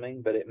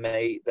overwhelming, but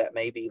that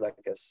may be like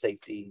a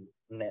safety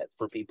net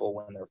for people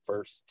when they're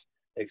first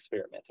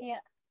experimenting. Yeah.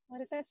 What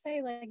does that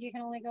say? Like you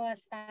can only go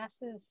as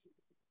fast as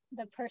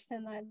the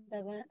person that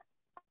doesn't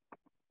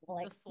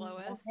like the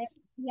slowest.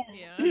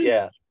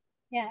 Yeah.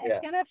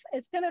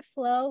 It's gonna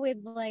flow with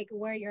like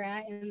where you're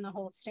at in the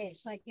whole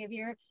stage. Like if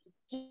you're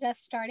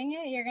just starting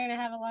it, you're gonna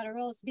have a lot of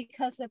rules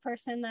because the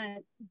person that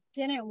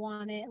didn't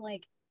want it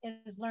like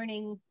is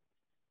learning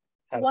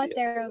what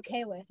they're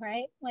okay with,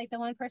 right? Like the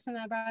one person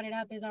that brought it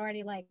up is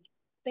already like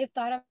they've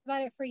thought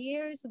about it for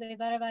years, they've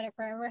thought about it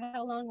forever,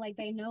 how long, like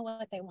they know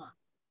what they want.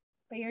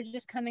 But you're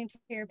just coming to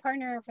your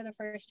partner for the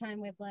first time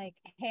with like,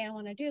 hey, I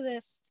want to do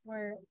this,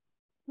 where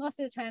most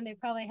of the time they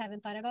probably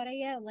haven't thought about it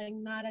yet, like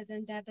not as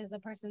in depth as the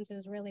person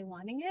who's really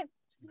wanting it.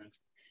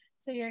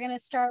 So you're gonna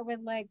start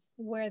with like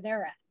where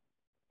they're at.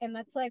 And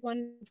that's like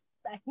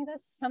I think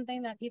that's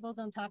something that people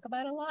don't talk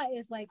about a lot,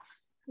 is like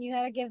you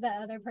got to give the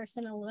other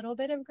person a little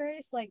bit of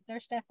grace. Like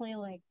there's definitely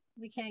like,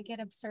 we can't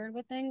get absurd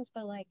with things,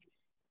 but like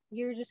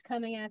you're just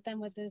coming at them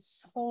with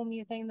this whole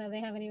new thing that they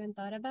haven't even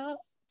thought about.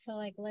 So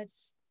like,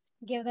 let's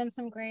give them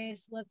some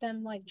grace, let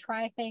them like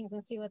try things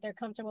and see what they're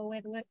comfortable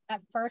with.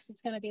 At first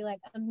it's going to be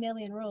like a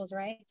million rules,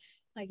 right?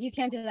 Like you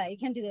can't do that, you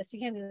can't do this, you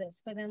can't do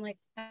this. But then like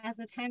as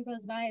the time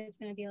goes by, it's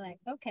going to be like,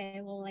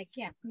 okay, well, like,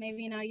 yeah,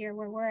 maybe now you're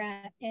where we're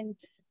at, and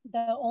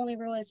the only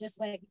rule is just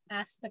like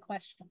ask the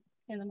question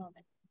in the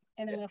moment,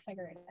 and then we'll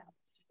figure it out.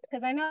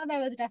 Because I know that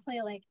was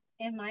definitely like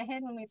in my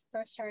head when we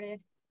first started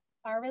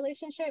our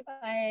relationship.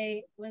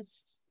 I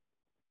was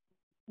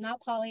not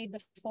poly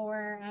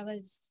before. I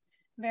was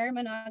very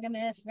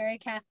monogamous, very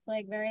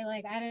Catholic, very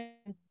like, I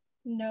didn't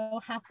know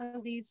half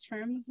of these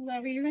terms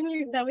that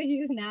we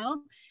use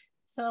now.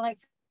 So like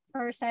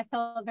first I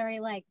felt very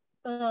like,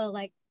 oh,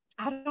 like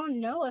I don't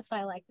know if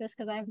I like this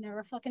because I've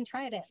never fucking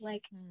tried it.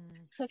 Like,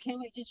 so can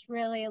we just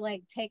really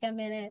like take a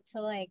minute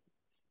to like,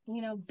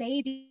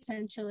 baby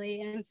essentially,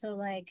 and to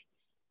like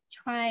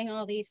trying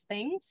all these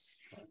things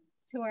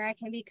to where I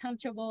can be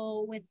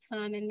comfortable with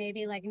some and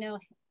maybe like, no,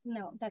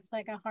 that's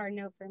like a hard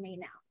no for me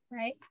now.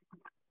 Right.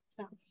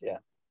 So yeah,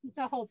 it's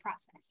a whole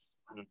process.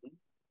 mm-hmm.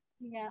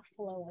 You gotta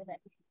flow with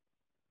it.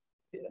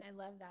 Yeah. I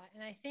love that.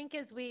 And I think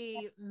as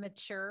we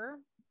mature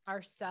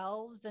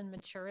ourselves and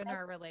mature in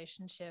our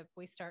relationship,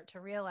 we start to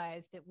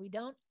realize that we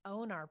don't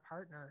own our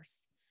partners.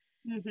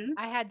 Mm-hmm.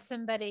 I had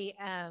somebody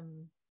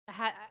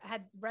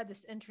had read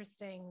this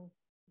interesting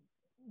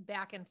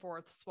back and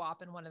forth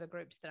swap in one of the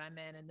groups that I'm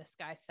in. And this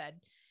guy said,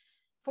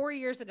 4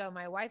 years ago,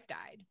 my wife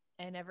died.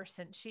 And ever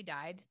since she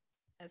died,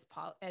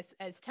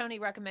 as Tony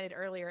recommended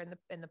earlier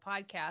in the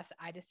podcast,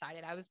 I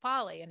decided I was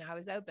poly and I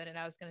was open and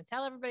I was going to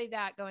tell everybody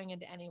that going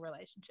into any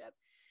relationship.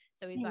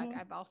 So he's like,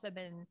 I've also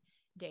been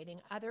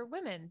dating other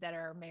women that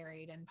are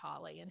married and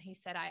poly. And he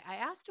said, I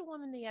asked a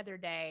woman the other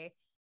day,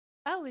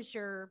 oh, is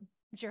your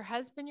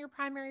husband your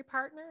primary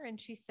partner? And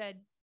she said,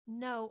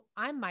 no,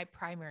 I'm my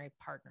primary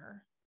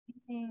partner.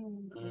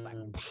 It was like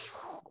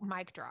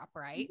mic drop,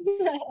 right?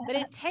 But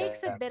it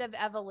takes a bit of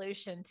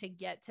evolution to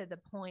get to the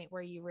point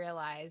where you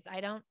realize I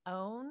don't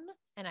own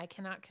and I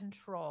cannot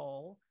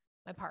control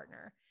my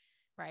partner,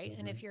 right?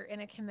 And if you're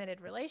in a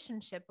committed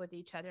relationship with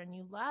each other and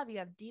you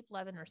have deep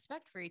love and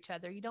respect for each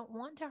other, you don't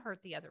want to hurt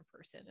the other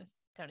person, as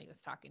Tony was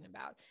talking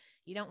about.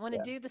 You don't want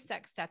to do the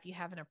sex stuff you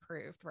haven't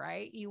approved,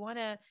 right? You want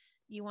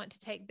to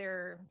take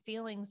their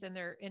feelings and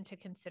their into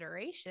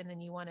consideration,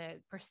 and you want to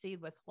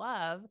proceed with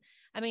love.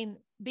 I mean,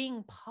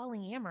 being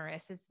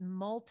polyamorous is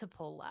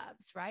multiple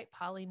loves, right?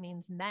 Poly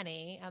means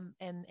many,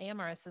 and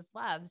amorous is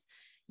loves.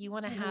 You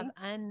want to have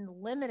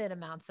unlimited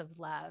amounts of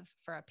love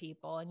for a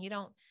people, and you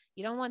don't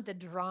want the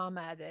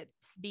drama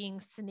that's being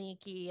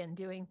sneaky and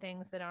doing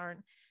things that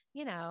aren't,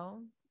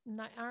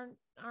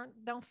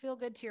 don't feel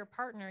good to your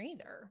partner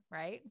either,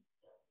 right?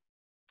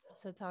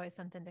 So it's always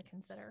something to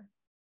consider.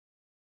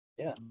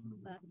 Yeah.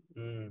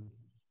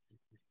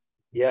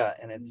 Yeah,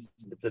 and it's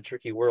a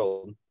tricky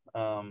world.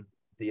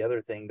 The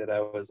other thing that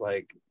I was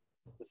like,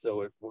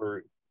 so if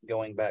we're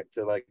going back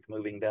to like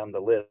moving down the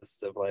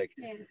list of like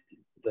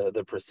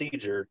the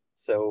procedure,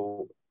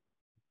 so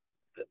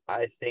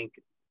I think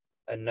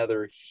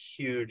another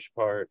huge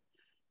part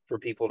for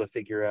people to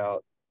figure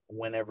out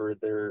whenever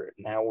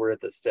we're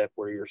at the step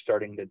where you're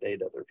starting to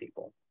date other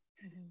people.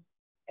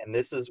 And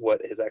this is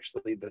what is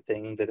actually the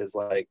thing that is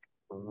like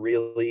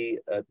really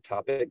a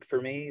topic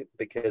for me,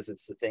 because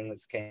it's the thing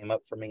that's came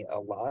up for me a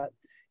lot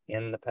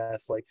in the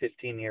past like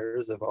 15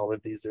 years of all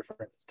of these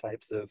different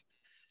types of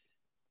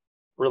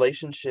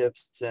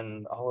relationships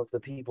and all of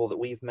the people that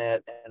we've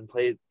met and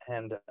played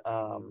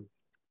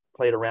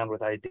around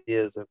with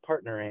ideas of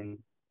partnering.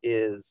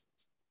 Is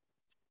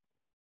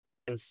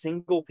when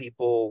single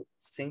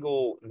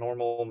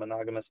normal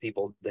monogamous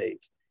people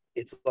date,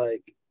 it's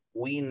like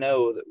we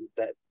know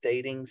that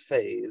dating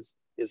phase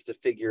is to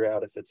figure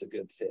out if it's a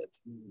good fit.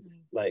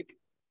 Like,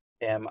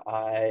 am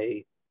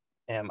I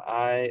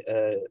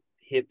a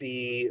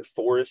hippie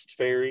forest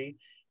fairy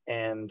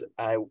and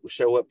I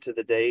show up to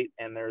the date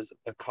and there's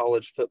a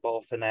college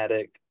football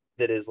fanatic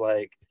that is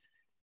like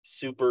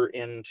super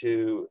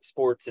into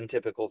sports and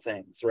typical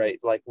things, right?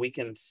 Like we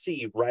can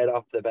see right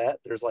off the bat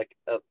there's like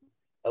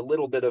a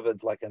little bit of a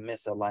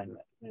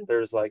misalignment.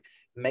 There's like,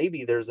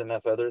 maybe there's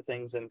enough other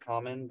things in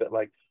common, but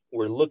like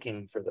we're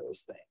looking for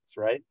those things,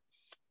 right?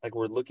 Like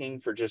we're looking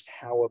for just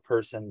how a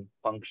person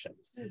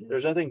functions.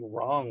 There's nothing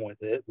wrong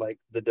with it. Like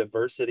the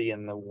diversity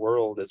in the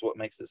world is what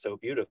makes it so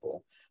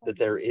beautiful, that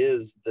there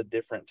is the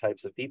different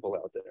types of people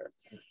out there.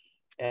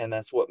 And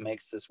that's what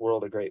makes this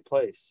world a great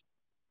place.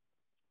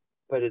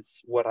 But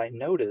it's what I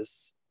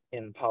notice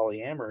in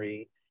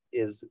polyamory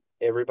is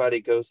everybody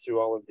goes through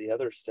all of the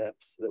other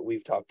steps that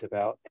we've talked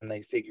about, and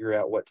they figure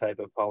out what type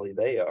of poly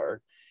they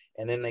are.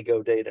 And then they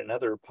go date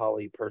another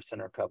poly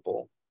person or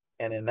couple.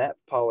 And then that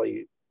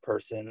poly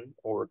person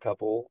or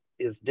couple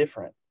is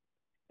different.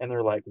 And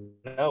they're like,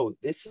 no,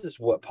 this is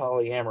what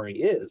polyamory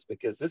is,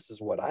 because this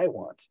is what I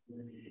want.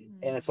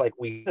 And it's like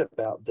we forget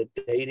about the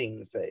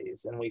dating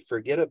phase, and we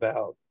forget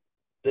about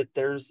that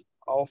there's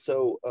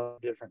also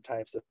different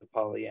types of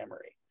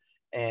polyamory.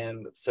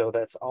 And so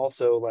that's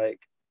also like,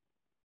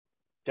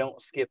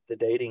 don't skip the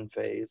dating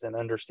phase, and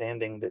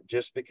understanding that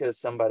just because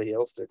somebody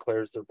else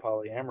declares their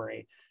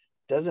polyamory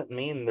doesn't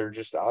mean they're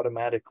just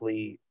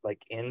automatically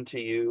like into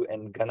you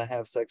and gonna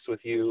have sex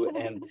with you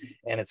and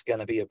it's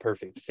gonna be a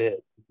perfect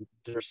fit.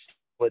 There's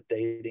a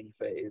dating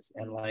phase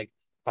and like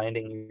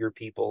finding your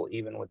people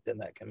even within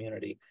that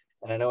community.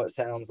 And I know it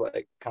sounds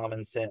like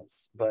common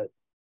sense, but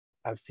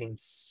I've seen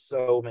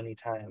so many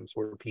times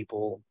where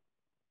people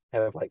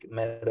have like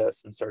met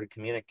us and started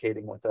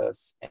communicating with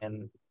us,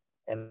 and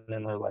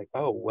then they're like,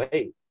 oh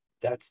wait,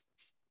 that's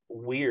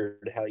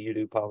weird how you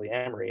do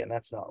polyamory, and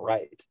that's not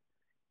right.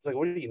 It's like,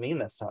 what do you mean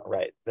that's not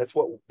right?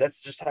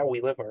 That's just how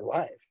we live our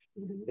life.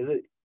 Is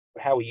it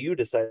how you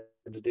decide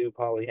to do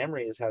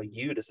polyamory is how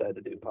you decide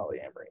to do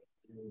polyamory.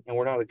 And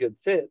we're not a good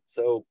fit,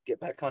 so get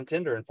back on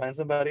Tinder and find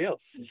somebody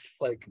else.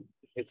 Like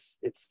it's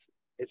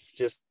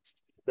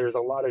just, there's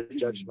a lot of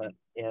judgment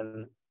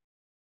in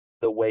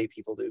the way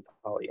people do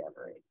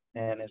polyamory.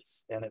 and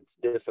it's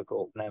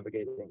difficult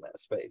navigating that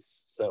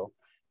space. So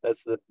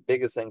that's the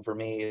biggest thing for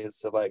me, is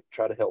to like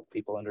try to help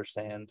people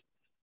understand,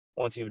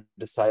 once you've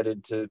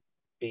decided to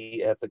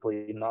be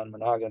ethically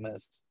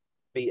non-monogamous,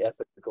 be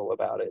ethical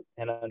about it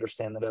and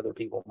understand that other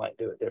people might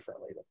do it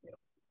differently than you.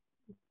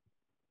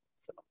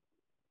 So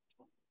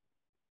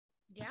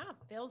yeah,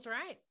 feels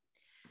right.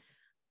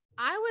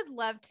 I would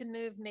love to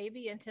move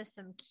maybe into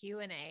some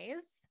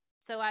Q&As.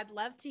 So I'd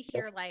love to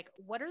hear, like,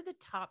 what are the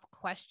top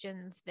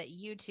questions that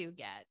you two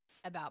get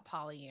about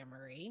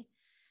polyamory?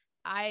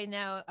 I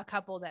know a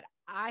couple that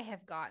I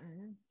have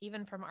gotten,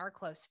 even from our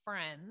close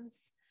friends.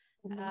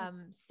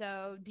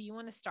 So do you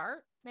want to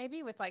start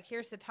maybe with, like,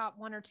 here's the top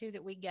one or two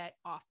that we get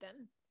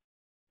often?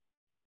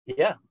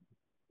 Yeah.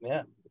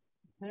 I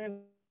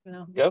don't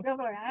know. Go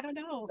for it. I don't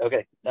know.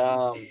 Okay.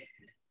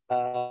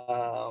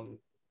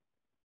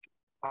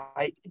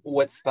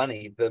 What's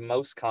funny, the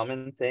most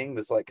common thing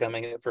that's like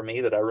coming up for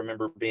me that I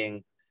remember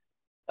being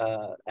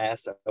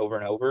asked over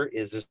and over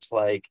is just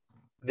like,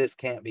 this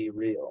can't be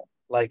real.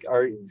 Like,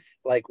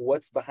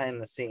 what's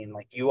behind the scene?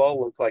 Like, you all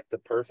look like the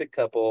perfect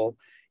couple.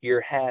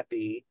 You're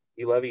happy.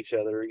 You love each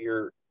other.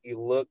 You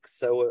look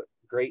so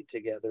great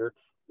together.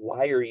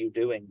 Why are you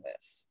doing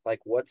this? Like,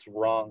 what's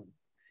wrong?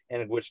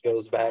 And which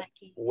goes back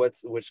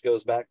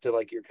to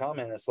like your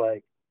comment. It's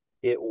like,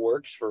 it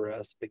works for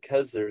us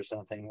because there's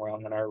nothing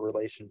wrong in our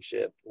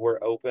relationship.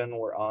 We're open,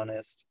 we're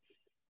honest,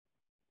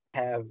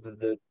 have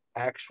the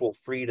actual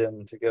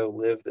freedom to go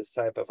live this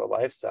type of a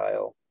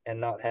lifestyle and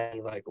not have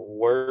like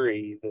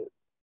worry that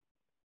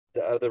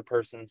the other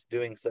person's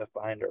doing stuff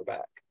behind our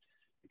back.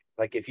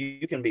 Like, if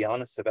you can be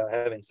honest about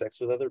having sex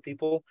with other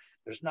people,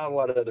 there's not a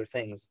lot of other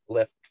things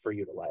left for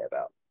you to lie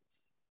about.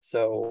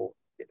 So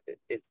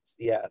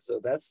so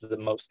that's the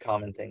most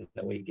common thing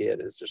that we get,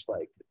 is just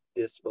like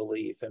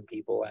disbelief and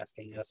people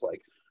asking us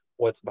like,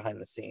 what's behind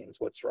the scenes,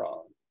 what's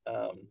wrong.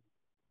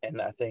 And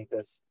I think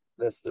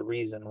that's the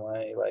reason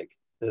why like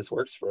this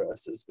works for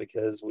us, is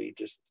because we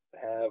just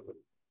have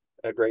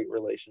a great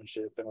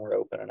relationship and we're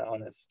open and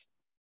honest.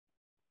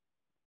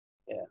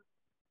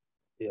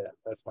 Yeah,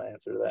 that's my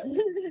answer to that.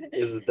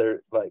 Is that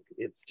they're like,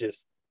 it's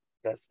just,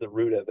 that's the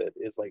root of it,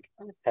 is like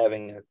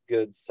having a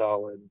good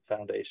solid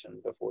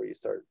foundation before you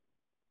start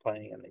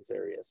playing in these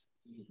areas.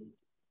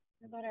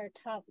 What about our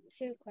top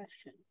two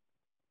questions?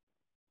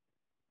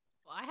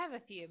 Well, I have a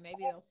few. Maybe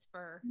they'll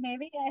spur.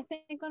 Maybe I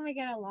think when we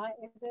get a lot,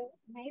 is it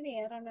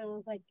maybe, I don't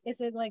know, like,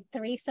 is it like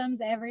threesomes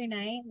every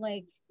night?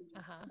 Like,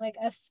 like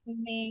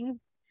assuming,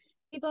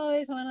 people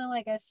always want to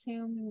like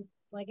assume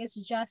like it's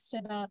just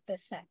about the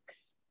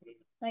sex.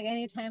 Like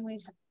anytime we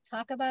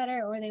talk about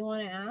it or they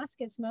want to ask,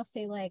 it's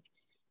mostly like,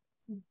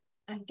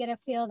 I get a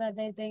feel that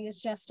they think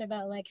it's just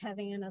about like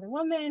having another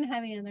woman,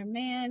 having another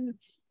man,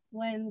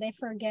 when they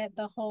forget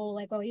the whole,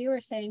 like what you were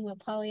saying, what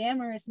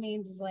polyamorous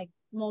means is like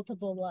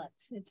multiple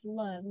loves. It's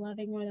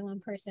loving more than one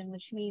person,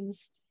 which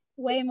means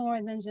way more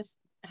than just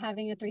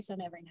having a threesome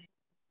every night.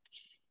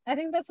 I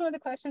think that's one of the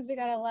questions we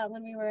got a lot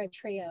when we were a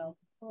trio.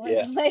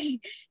 Was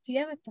like, do you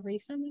have a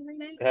threesome every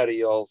night? How do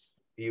you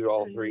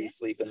all three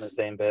sleep in the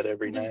same bed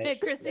every night?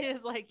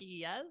 Christina's like,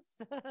 yes.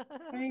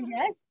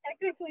 Yes,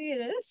 technically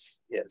it is.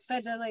 Yes.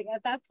 But then, like,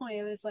 at that point,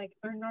 it was like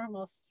our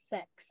normal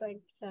sex. Like,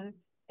 so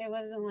it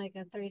wasn't like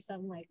a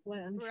threesome, like what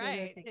I'm sure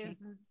you're thinking.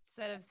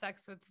 Instead of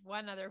sex with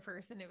one other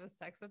person, it was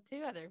sex with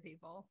two other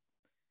people.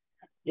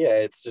 Yeah,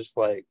 it's just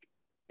like,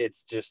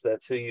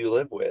 that's who you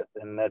live with.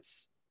 And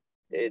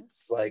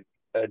it's like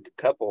a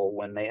couple,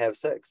 when they have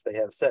sex.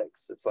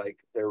 It's like,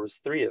 there was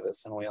three of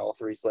us and we all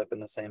three slept in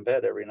the same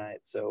bed every night.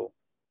 So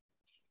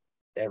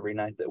every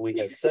night that we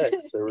had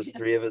sex, there was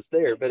three of us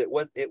there. But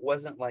it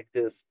wasn't like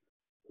this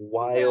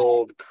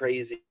wild,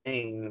 crazy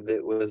thing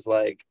that was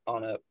like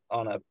on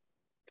a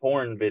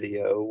porn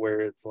video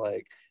where it's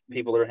like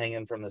people are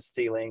hanging from the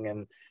ceiling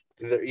and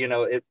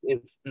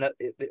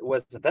it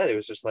wasn't that. It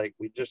was just like,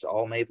 we just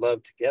all made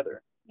love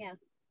together. Yeah.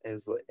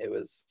 It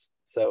was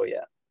so,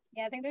 yeah.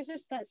 Yeah, I think there's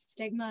just that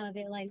stigma of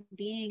it like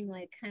being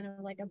like kind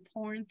of like a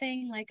porn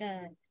thing, like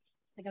a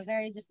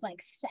very just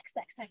like sex.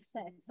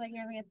 Like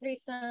you're having a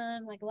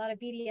threesome, like a lot of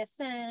BDSM,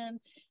 and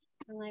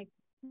like,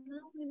 no,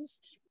 we're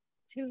just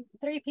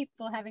three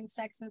people having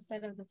sex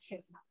instead of the two.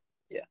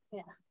 Yeah.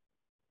 Yeah.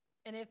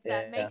 And if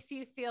that makes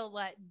you feel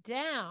let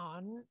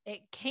down,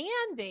 it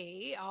can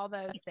be all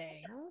those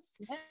things.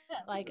 Yeah.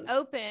 Like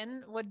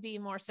open would be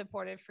more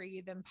supportive for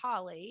you than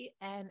poly.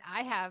 And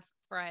I have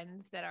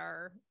friends that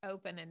are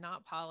open and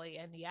not poly.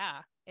 And yeah,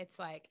 it's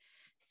like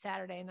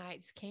Saturday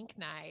night's kink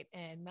night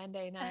and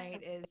Monday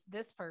night is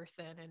this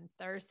person and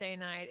Thursday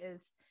night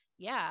is,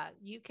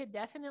 you could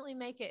definitely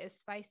make it as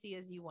spicy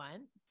as you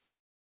want.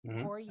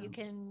 Mm-hmm. Or you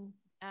can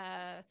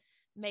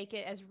make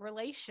it as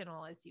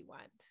relational as you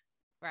want,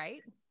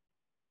 right?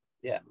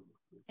 Yeah.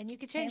 And you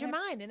could change your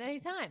mind at any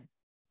time.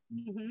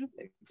 Mm-hmm.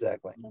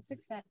 Exactly. That's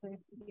exactly.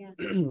 Yeah.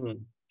 Go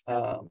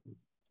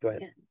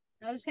ahead. Yeah.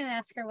 I was just going to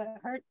ask her what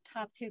her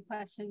top two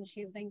questions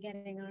she's been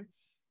getting are.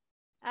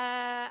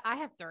 I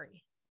have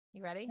three.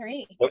 You ready?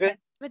 Three. Okay.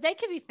 But they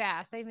can be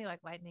fast. They can be like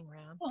lightning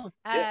round. Oh,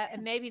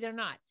 and maybe they're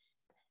not.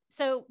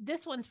 So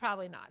this one's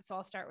probably not. So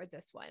I'll start with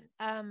this one.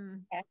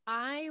 Okay.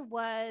 I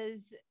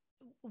was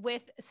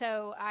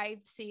so I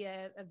see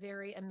a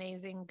very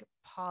amazing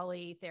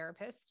poly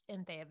therapist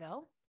in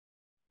Fayetteville.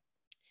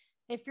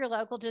 If you're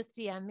local, just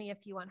DM me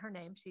if you want her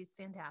name. She's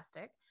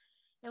fantastic.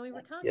 And we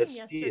were talking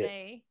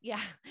yesterday.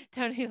 Yeah.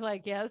 Tony's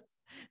like, yes.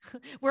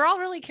 We're all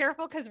really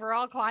careful because we're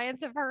all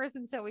clients of hers.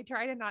 And so we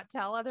try to not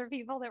tell other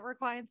people that we're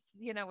clients,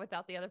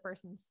 without the other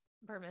person's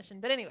permission.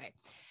 But anyway,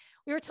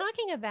 we were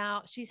talking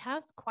about, she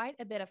has quite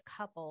a bit of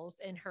couples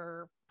in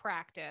her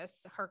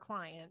practice, her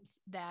clients,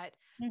 that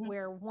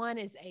where one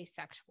is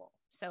asexual.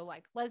 So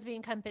like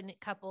lesbian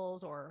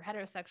couples or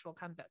heterosexual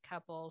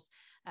couples,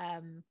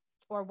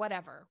 or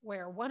whatever,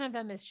 where one of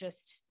them is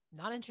just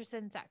not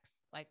interested in sex,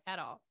 like at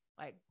all.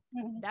 Like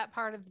that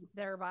part of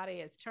their body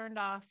is turned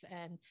off,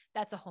 and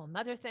that's a whole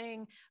nother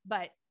thing.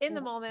 But in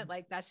the moment,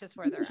 like that's just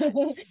where they're at.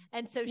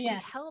 And so she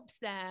helps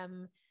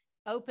them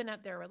open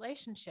up their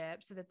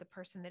relationship so that the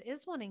person that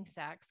is wanting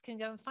sex can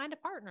go and find a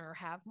partner or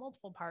have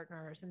multiple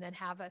partners and then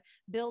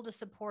build a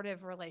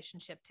supportive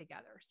relationship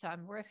together. So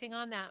I'm riffing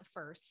on that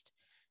first.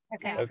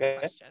 Okay. To ask the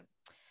question.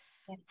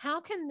 How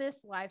can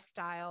this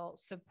lifestyle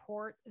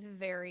support the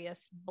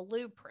various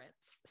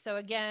blueprints? So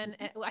again,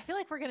 I feel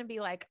like we're going to be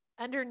like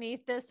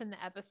underneath this in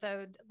the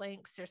episode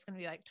links, there's going to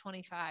be like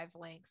 25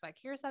 links. Like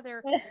here's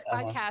other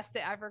podcasts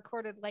that I've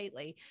recorded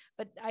lately.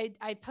 But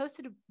I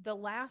posted the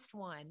last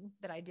one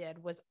that I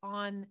did was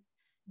on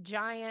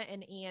Jaya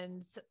and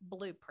Ian's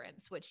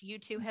blueprints, which you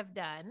two have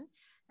done.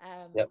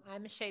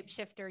 I'm a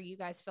shapeshifter. You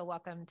guys feel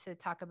welcome to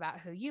talk about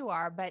who you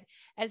are. But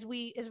as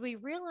we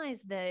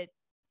realize that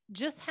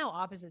just how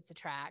opposites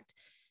attract,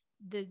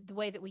 the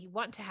way that we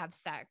want to have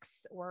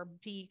sex or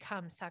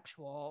become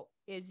sexual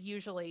is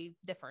usually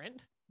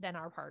different than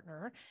our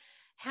partner.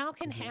 How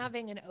can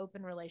having an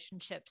open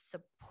relationship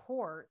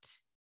support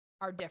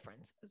our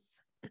differences?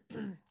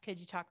 Could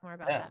you talk more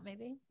about that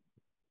maybe?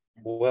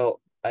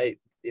 Well, I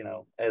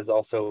as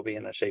also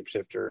being a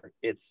shapeshifter,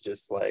 it's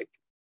just like,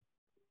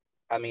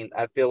 I mean,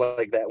 I feel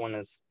like that one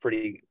is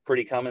pretty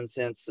common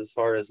sense as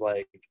far as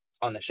like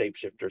on the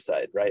shapeshifter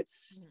side, right?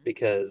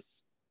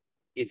 Because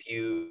if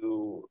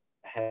you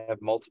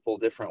have multiple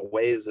different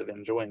ways of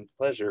enjoying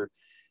pleasure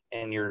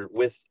and you're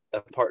with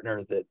a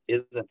partner that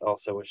isn't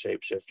also a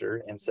shapeshifter,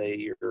 and say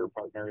your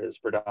partner is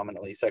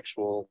predominantly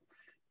sexual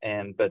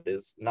but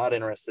is not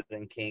interested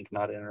in kink,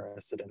 not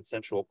interested in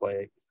sensual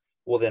play,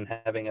 well, then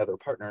having other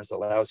partners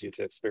allows you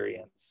to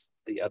experience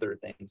the other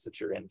things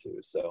that you're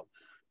into. So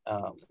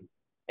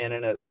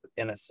and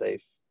in a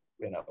safe,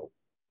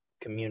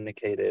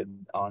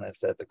 communicated,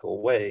 honest,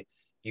 ethical way,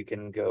 you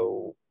can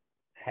go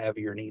have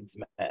your needs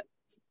met.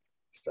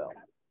 So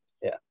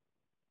yeah.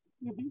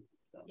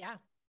 Yeah.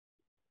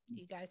 Do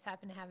you guys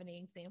happen to have any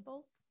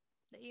examples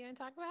that you're going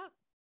to talk about?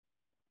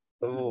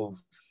 Oh,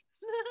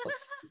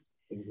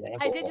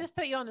 I did just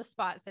put you on the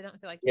spot, so I don't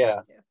feel like you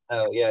have to.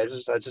 Oh yeah, I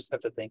just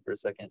have to think for a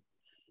second.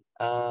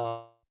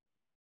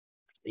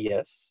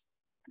 Yes.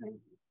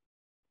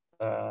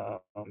 I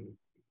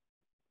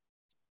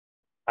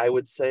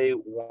would say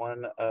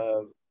one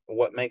of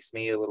what makes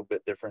me a little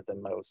bit different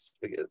than most,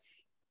 because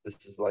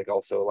this is like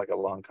also like a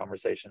long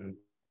conversation,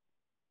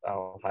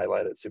 I'll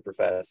highlight it super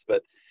fast,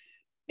 but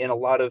in a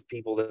lot of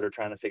people that are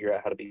trying to figure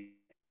out how to be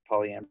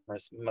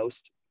polyamorous,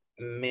 most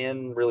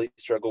men really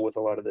struggle with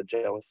a lot of the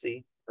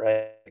jealousy,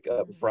 right? Like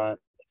up front,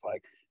 it's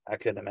like, I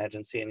couldn't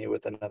imagine seeing you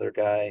with another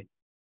guy.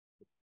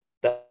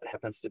 That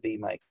happens to be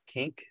my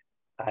kink.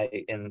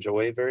 I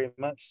enjoy very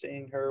much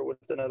seeing her with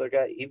another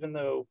guy, even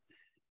though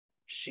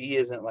she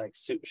isn't like,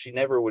 she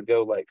never would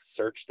go like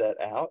search that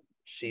out.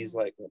 She's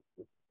like,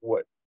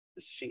 what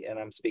she, and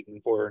I'm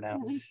speaking for her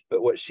now,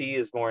 but what she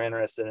is more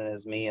interested in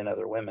is me and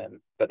other women.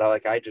 But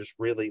I just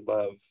really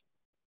love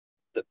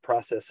the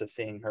process of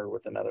seeing her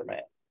with another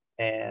man.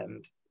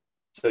 And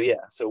so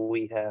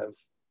we have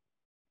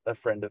a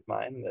friend of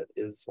mine that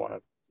is one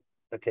of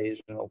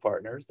occasional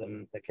partners,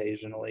 and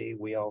occasionally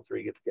we all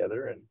three get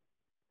together and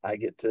I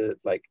get to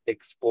like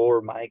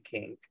explore my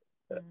kink,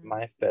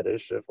 my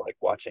fetish of like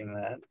watching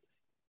that.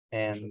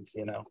 And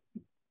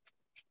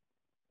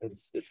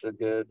it's a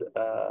good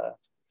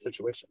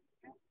situation.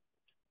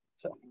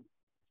 So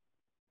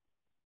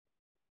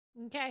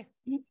okay,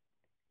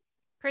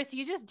 Chris,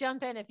 you just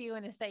jump in if you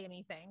want to say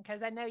anything,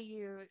 because I know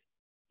you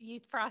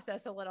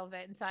process a little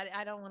bit, and so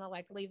I don't want to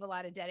like leave a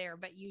lot of dead air,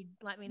 but you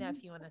let me know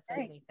if you want to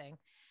say anything.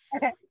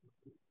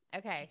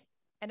 Okay.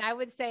 And I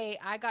would say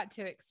I got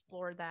to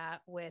explore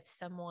that with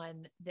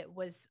someone that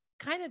was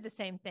kind of the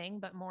same thing,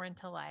 but more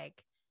into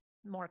like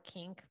more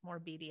kink, more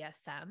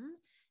BDSM.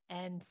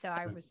 And so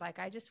I was like,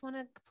 I just want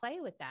to play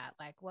with that.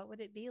 Like, what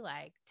would it be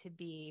like to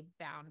be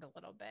bound a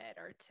little bit,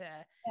 or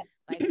to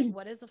like,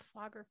 what does a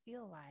flogger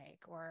feel like?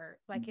 Or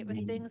like, it was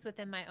things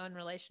within my own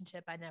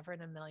relationship I never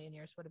in a million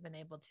years would have been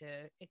able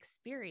to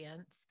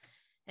experience.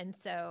 And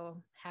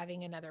so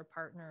having another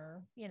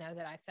partner,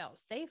 that I felt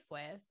safe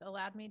with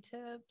allowed me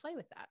to play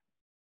with that.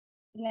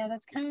 Yeah,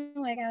 that's kind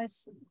of like, I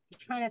was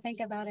trying to think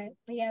about it.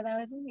 But yeah,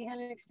 we had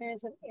an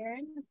experience with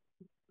Aaron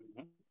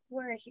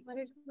where what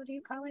do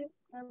you call it?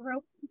 A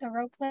rope the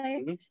rope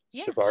play.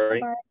 Yeah.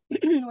 Shibari.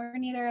 Where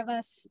neither of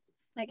us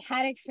like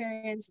had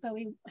experience, but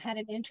we had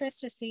an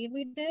interest to see if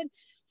we did.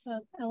 So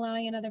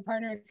allowing another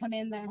partner to come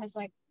in that has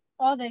like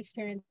all the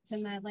experience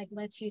and that like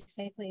lets you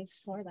safely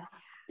explore that.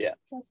 Yeah.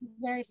 So it's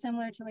very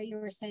similar to what you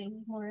were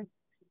saying, more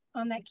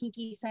on that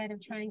kinky side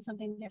of trying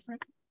something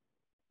different.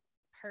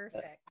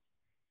 Perfect.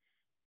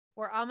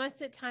 We're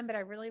almost at time, but I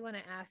really want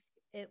to ask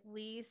at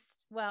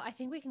least, well, I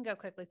think we can go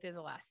quickly through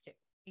the last two.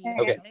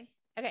 Okay. Ready?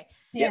 Okay.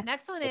 Yeah.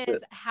 Next one That's is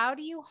it. how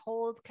do you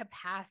hold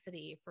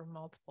capacity for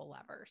multiple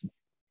lovers?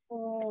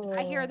 Oh.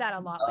 I hear that a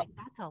lot. Like,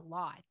 that's a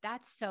lot.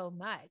 That's so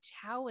much.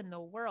 How in the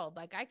world?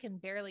 Like, I can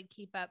barely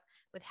keep up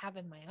with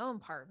having my own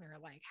partner.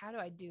 Like, how do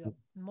I do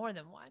more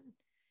than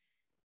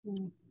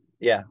one?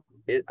 Yeah.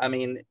 I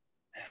mean,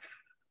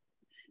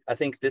 I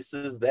think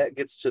that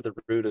gets to the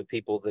root of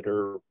people that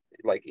are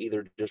like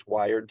either just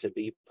wired to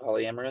be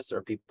polyamorous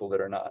or people that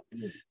are not.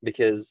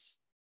 Because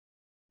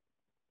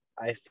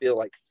I feel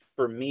like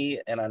for me,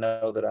 and I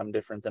know that I'm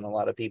different than a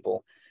lot of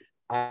people,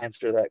 I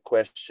answer that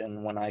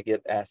question when I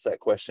get asked that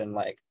question,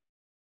 like,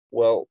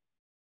 well,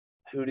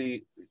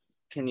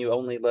 can you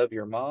only love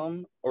your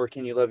mom, or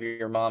can you love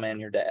your mom and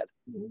your dad?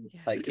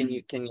 Yeah. Like, can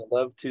you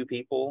love two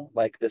people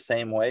like the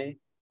same way?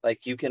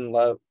 Like, you can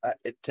love,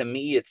 to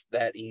me, it's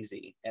that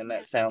easy. And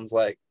that sounds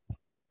like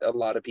a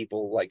lot of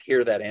people like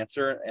hear that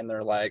answer and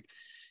they're like,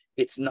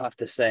 it's not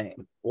the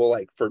same. Well,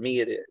 like for me,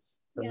 it is.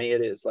 For me,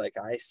 it is. Like,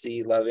 I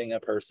see loving a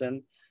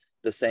person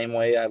the same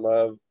way I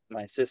love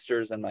my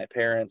sisters and my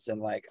parents,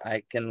 and like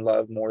I can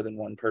love more than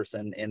one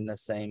person in the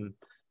same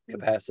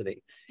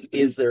capacity.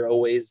 Is there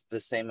always the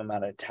same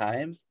amount of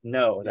time?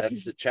 No,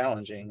 that's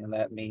challenging, and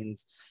that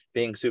means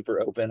being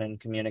super open and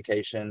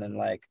communication and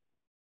like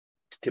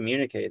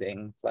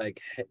communicating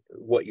like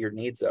what your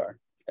needs are.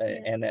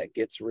 And that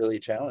gets really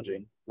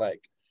challenging,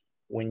 like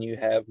when you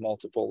have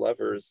multiple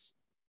lovers,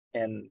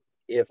 and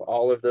if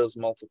all of those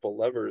multiple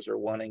lovers are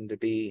wanting to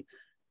be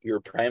your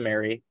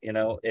primary,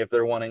 if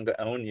they're wanting to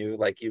own you,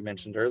 like you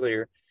mentioned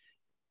earlier,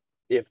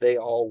 if they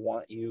all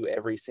want you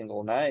every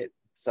single night,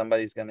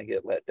 somebody's going to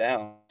get let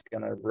down. It's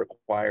going to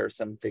require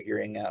some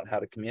figuring out how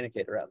to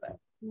communicate around that.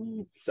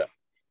 So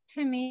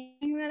to me,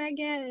 that I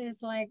get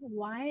is like,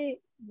 why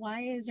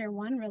is your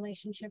one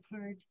relationship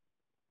hard?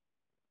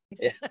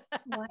 Yeah.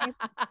 Why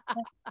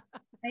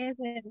is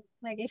it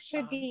like it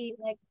should be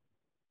like,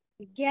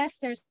 yes,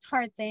 there's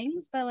hard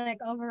things, but like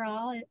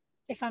overall,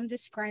 if I'm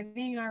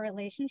describing our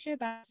relationship,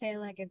 I say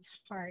like it's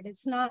hard.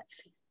 It's not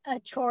a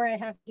chore I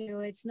have to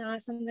do. It's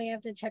not something I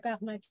have to check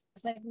off my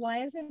list. Like,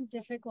 why is it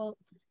difficult?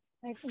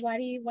 Like, why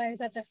is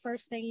that the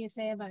first thing you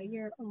say about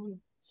your own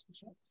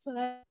relationship? So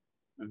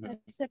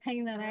that's the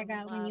pain that I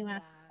got when you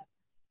asked.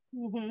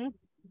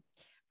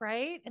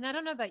 Right. And I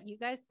don't know about you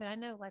guys, but I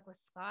know like with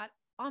Scott,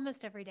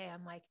 almost every day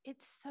I'm like,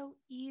 it's so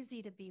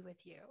easy to be with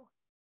you.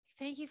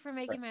 Thank you for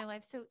making my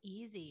life so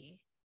easy.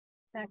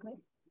 Exactly.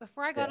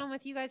 Before I got on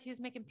with you guys, he was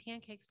making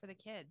pancakes for the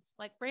kids.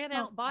 Like, ran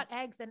out, bought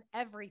eggs and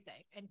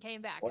everything, and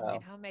came back and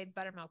made homemade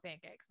buttermilk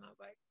pancakes. And I was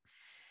like,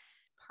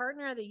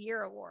 Partner of the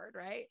Year award,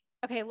 right?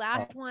 Okay,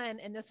 last one.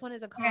 And this one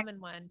is a common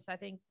one. So I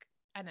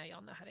know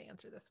y'all know how to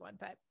answer this one,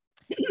 but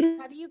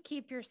how do you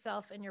keep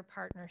yourself and your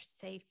partner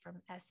safe from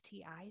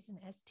STIs and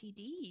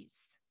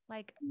STDs?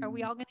 Like, are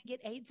we all going to get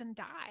AIDS and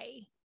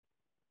die?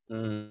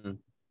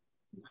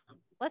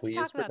 Let's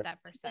talk about that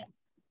for a second.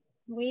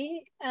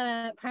 We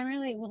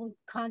primarily will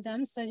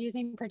condoms, so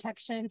using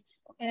protection.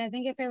 And I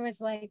think if it was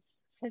like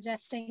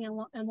suggesting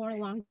a more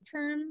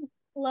long-term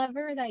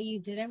lover that you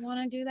didn't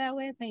want to do that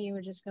with, then you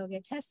would just go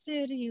get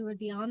tested. You would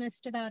be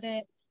honest about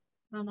it.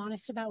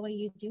 Honest about what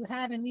you do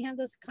have. And we have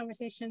those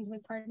conversations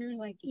with partners,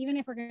 like, even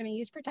if we're going to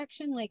use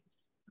protection, like,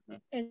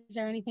 is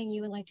there anything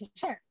you would like to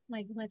share?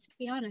 Like, let's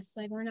be honest,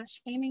 like, we're not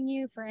shaming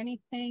you for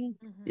anything.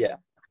 Yeah.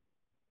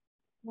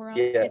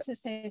 It's a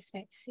safe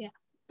space. Yeah.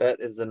 That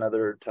is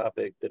another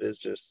topic that is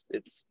just,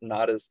 it's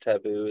not as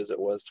taboo as it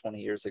was 20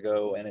 years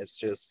ago. And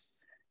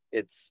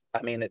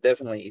I mean, it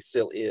definitely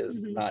still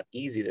is not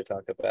easy to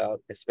talk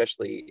about,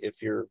 especially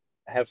if you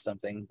have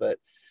something, but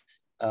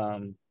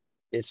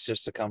it's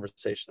just a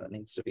conversation that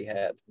needs to be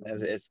had.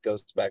 And it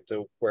goes back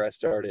to where I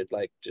started,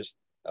 like, just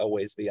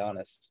always be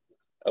honest,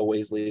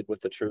 always lead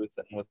with the truth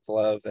and with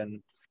love,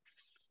 and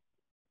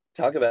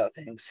talk about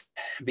things.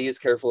 Be as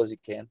careful as you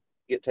can,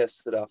 get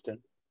tested often,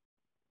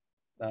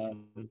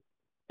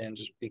 and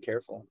just be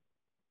careful.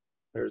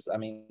 There's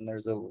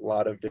a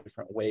lot of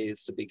different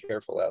ways to be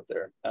careful out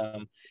there.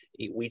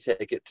 We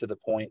take it to the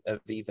point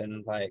of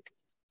even like,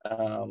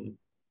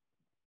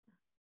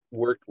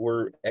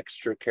 we're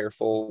extra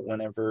careful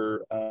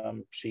whenever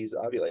she's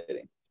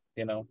ovulating,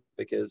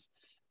 because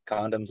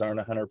condoms aren't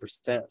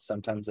 100%.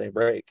 Sometimes they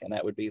break, and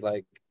that would be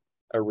like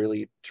a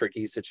really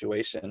tricky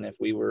situation if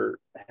we were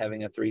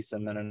having a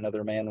threesome and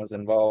another man was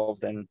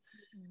involved, and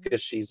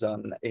because she's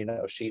on,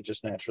 she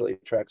just naturally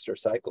tracks her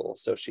cycle,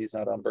 so she's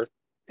not on birth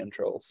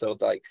control. So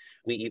like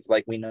we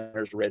know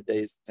there's red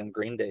days and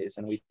green days,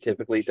 and we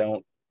typically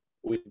don't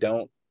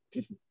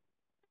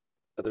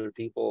other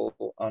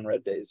people on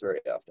red days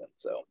very often.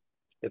 So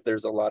if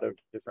there's a lot of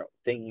different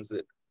things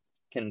that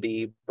can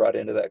be brought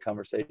into that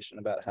conversation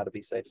about how to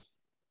be safe.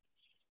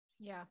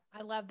 Yeah,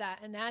 I love that.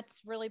 And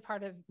that's really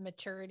part of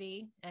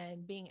maturity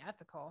and being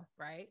ethical,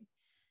 right?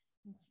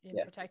 In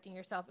protecting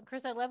yourself. And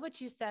Chris, I love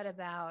what you said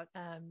about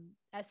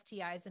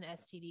STIs and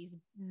STDs.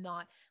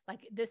 Not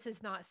like this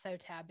is not so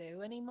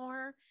taboo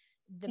anymore.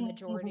 The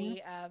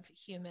majority of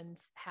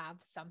humans have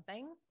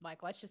something.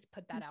 Like, let's just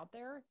put that out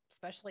there,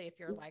 especially if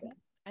you're like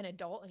an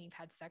adult and you've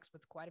had sex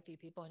with quite a few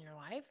people in your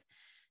life.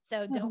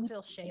 So don't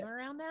feel shame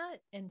around that.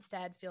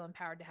 Instead, feel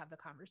empowered to have the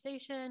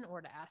conversation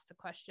or to ask the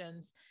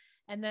questions.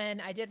 And then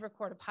I did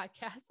record a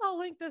podcast, I'll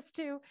link this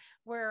too,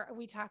 where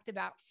we talked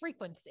about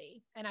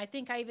frequency. And I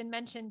think I even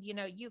mentioned, you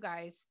know, you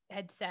guys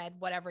had said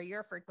whatever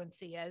your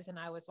frequency is. And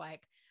I was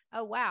like,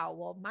 oh, wow.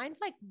 Well, mine's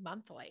like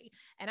monthly.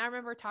 And I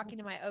remember talking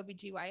to my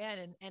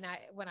OBGYN and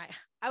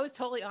I was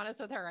totally honest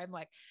with her. I'm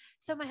like,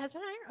 so my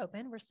husband and I are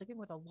open. We're sleeping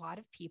with a lot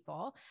of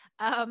people.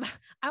 I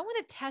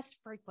want to test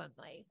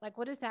frequently. Like,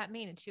 what does that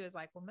mean? And she was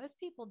like, well, most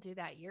people do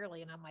that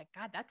yearly. And I'm like,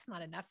 God, that's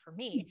not enough for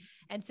me.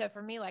 And so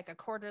for me, like a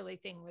quarterly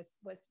thing was,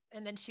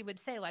 and then she would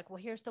say like, well,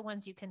 here's the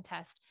ones you can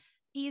test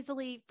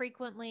easily,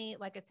 frequently,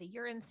 like it's a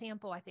urine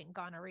sample. I think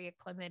gonorrhea,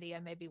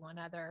 chlamydia, maybe one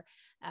other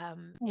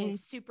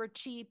is super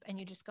cheap, and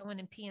you just go in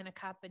and pee in a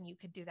cup, and you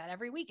could do that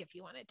every week if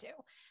you wanted to.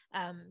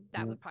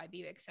 That would probably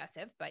be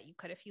excessive, but you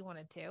could if you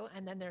wanted to.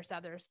 And then there's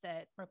others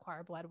that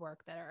require blood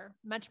work that are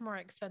much more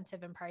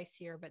expensive and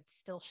pricier, but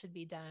still should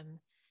be done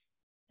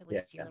at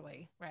least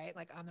yearly, right?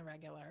 Like on the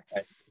regular.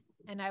 Right.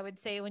 And I would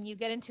say when you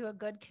get into a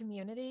good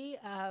community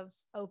of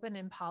open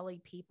and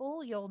poly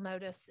people, you'll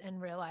notice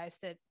and realize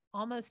that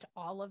almost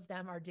all of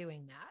them are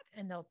doing that,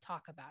 and they'll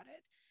talk about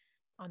it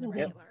on the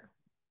regular.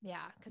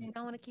 Yeah, because we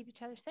all want to keep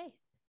each other safe.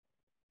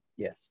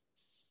 Yes.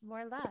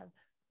 More love.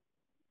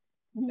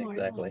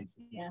 Exactly.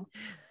 Yeah.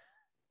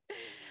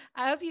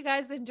 I hope you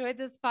guys enjoyed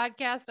this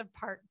podcast of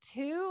part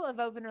 2 of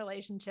Open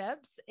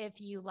Relationships.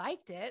 If you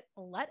liked it,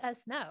 let us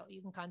know.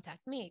 You can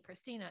contact me,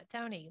 Christina,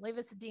 Tony, leave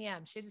us a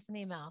DM, shoot us an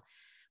email.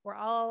 We're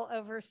all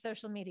over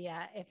social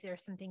media. If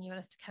there's something you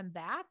want us to come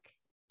back,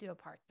 do a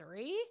part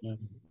 3.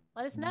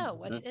 Let us know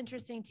what's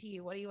interesting to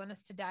you. What do you want us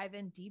to dive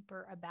in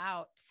deeper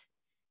about?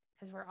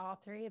 Because we're all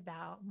 3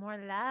 about more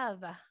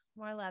love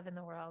in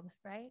the world,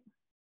 right?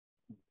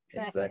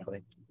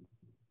 Exactly.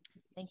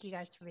 Thank you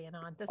guys for being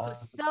on. This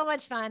was so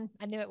much fun.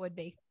 I knew it would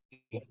be.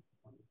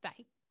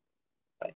 Bye.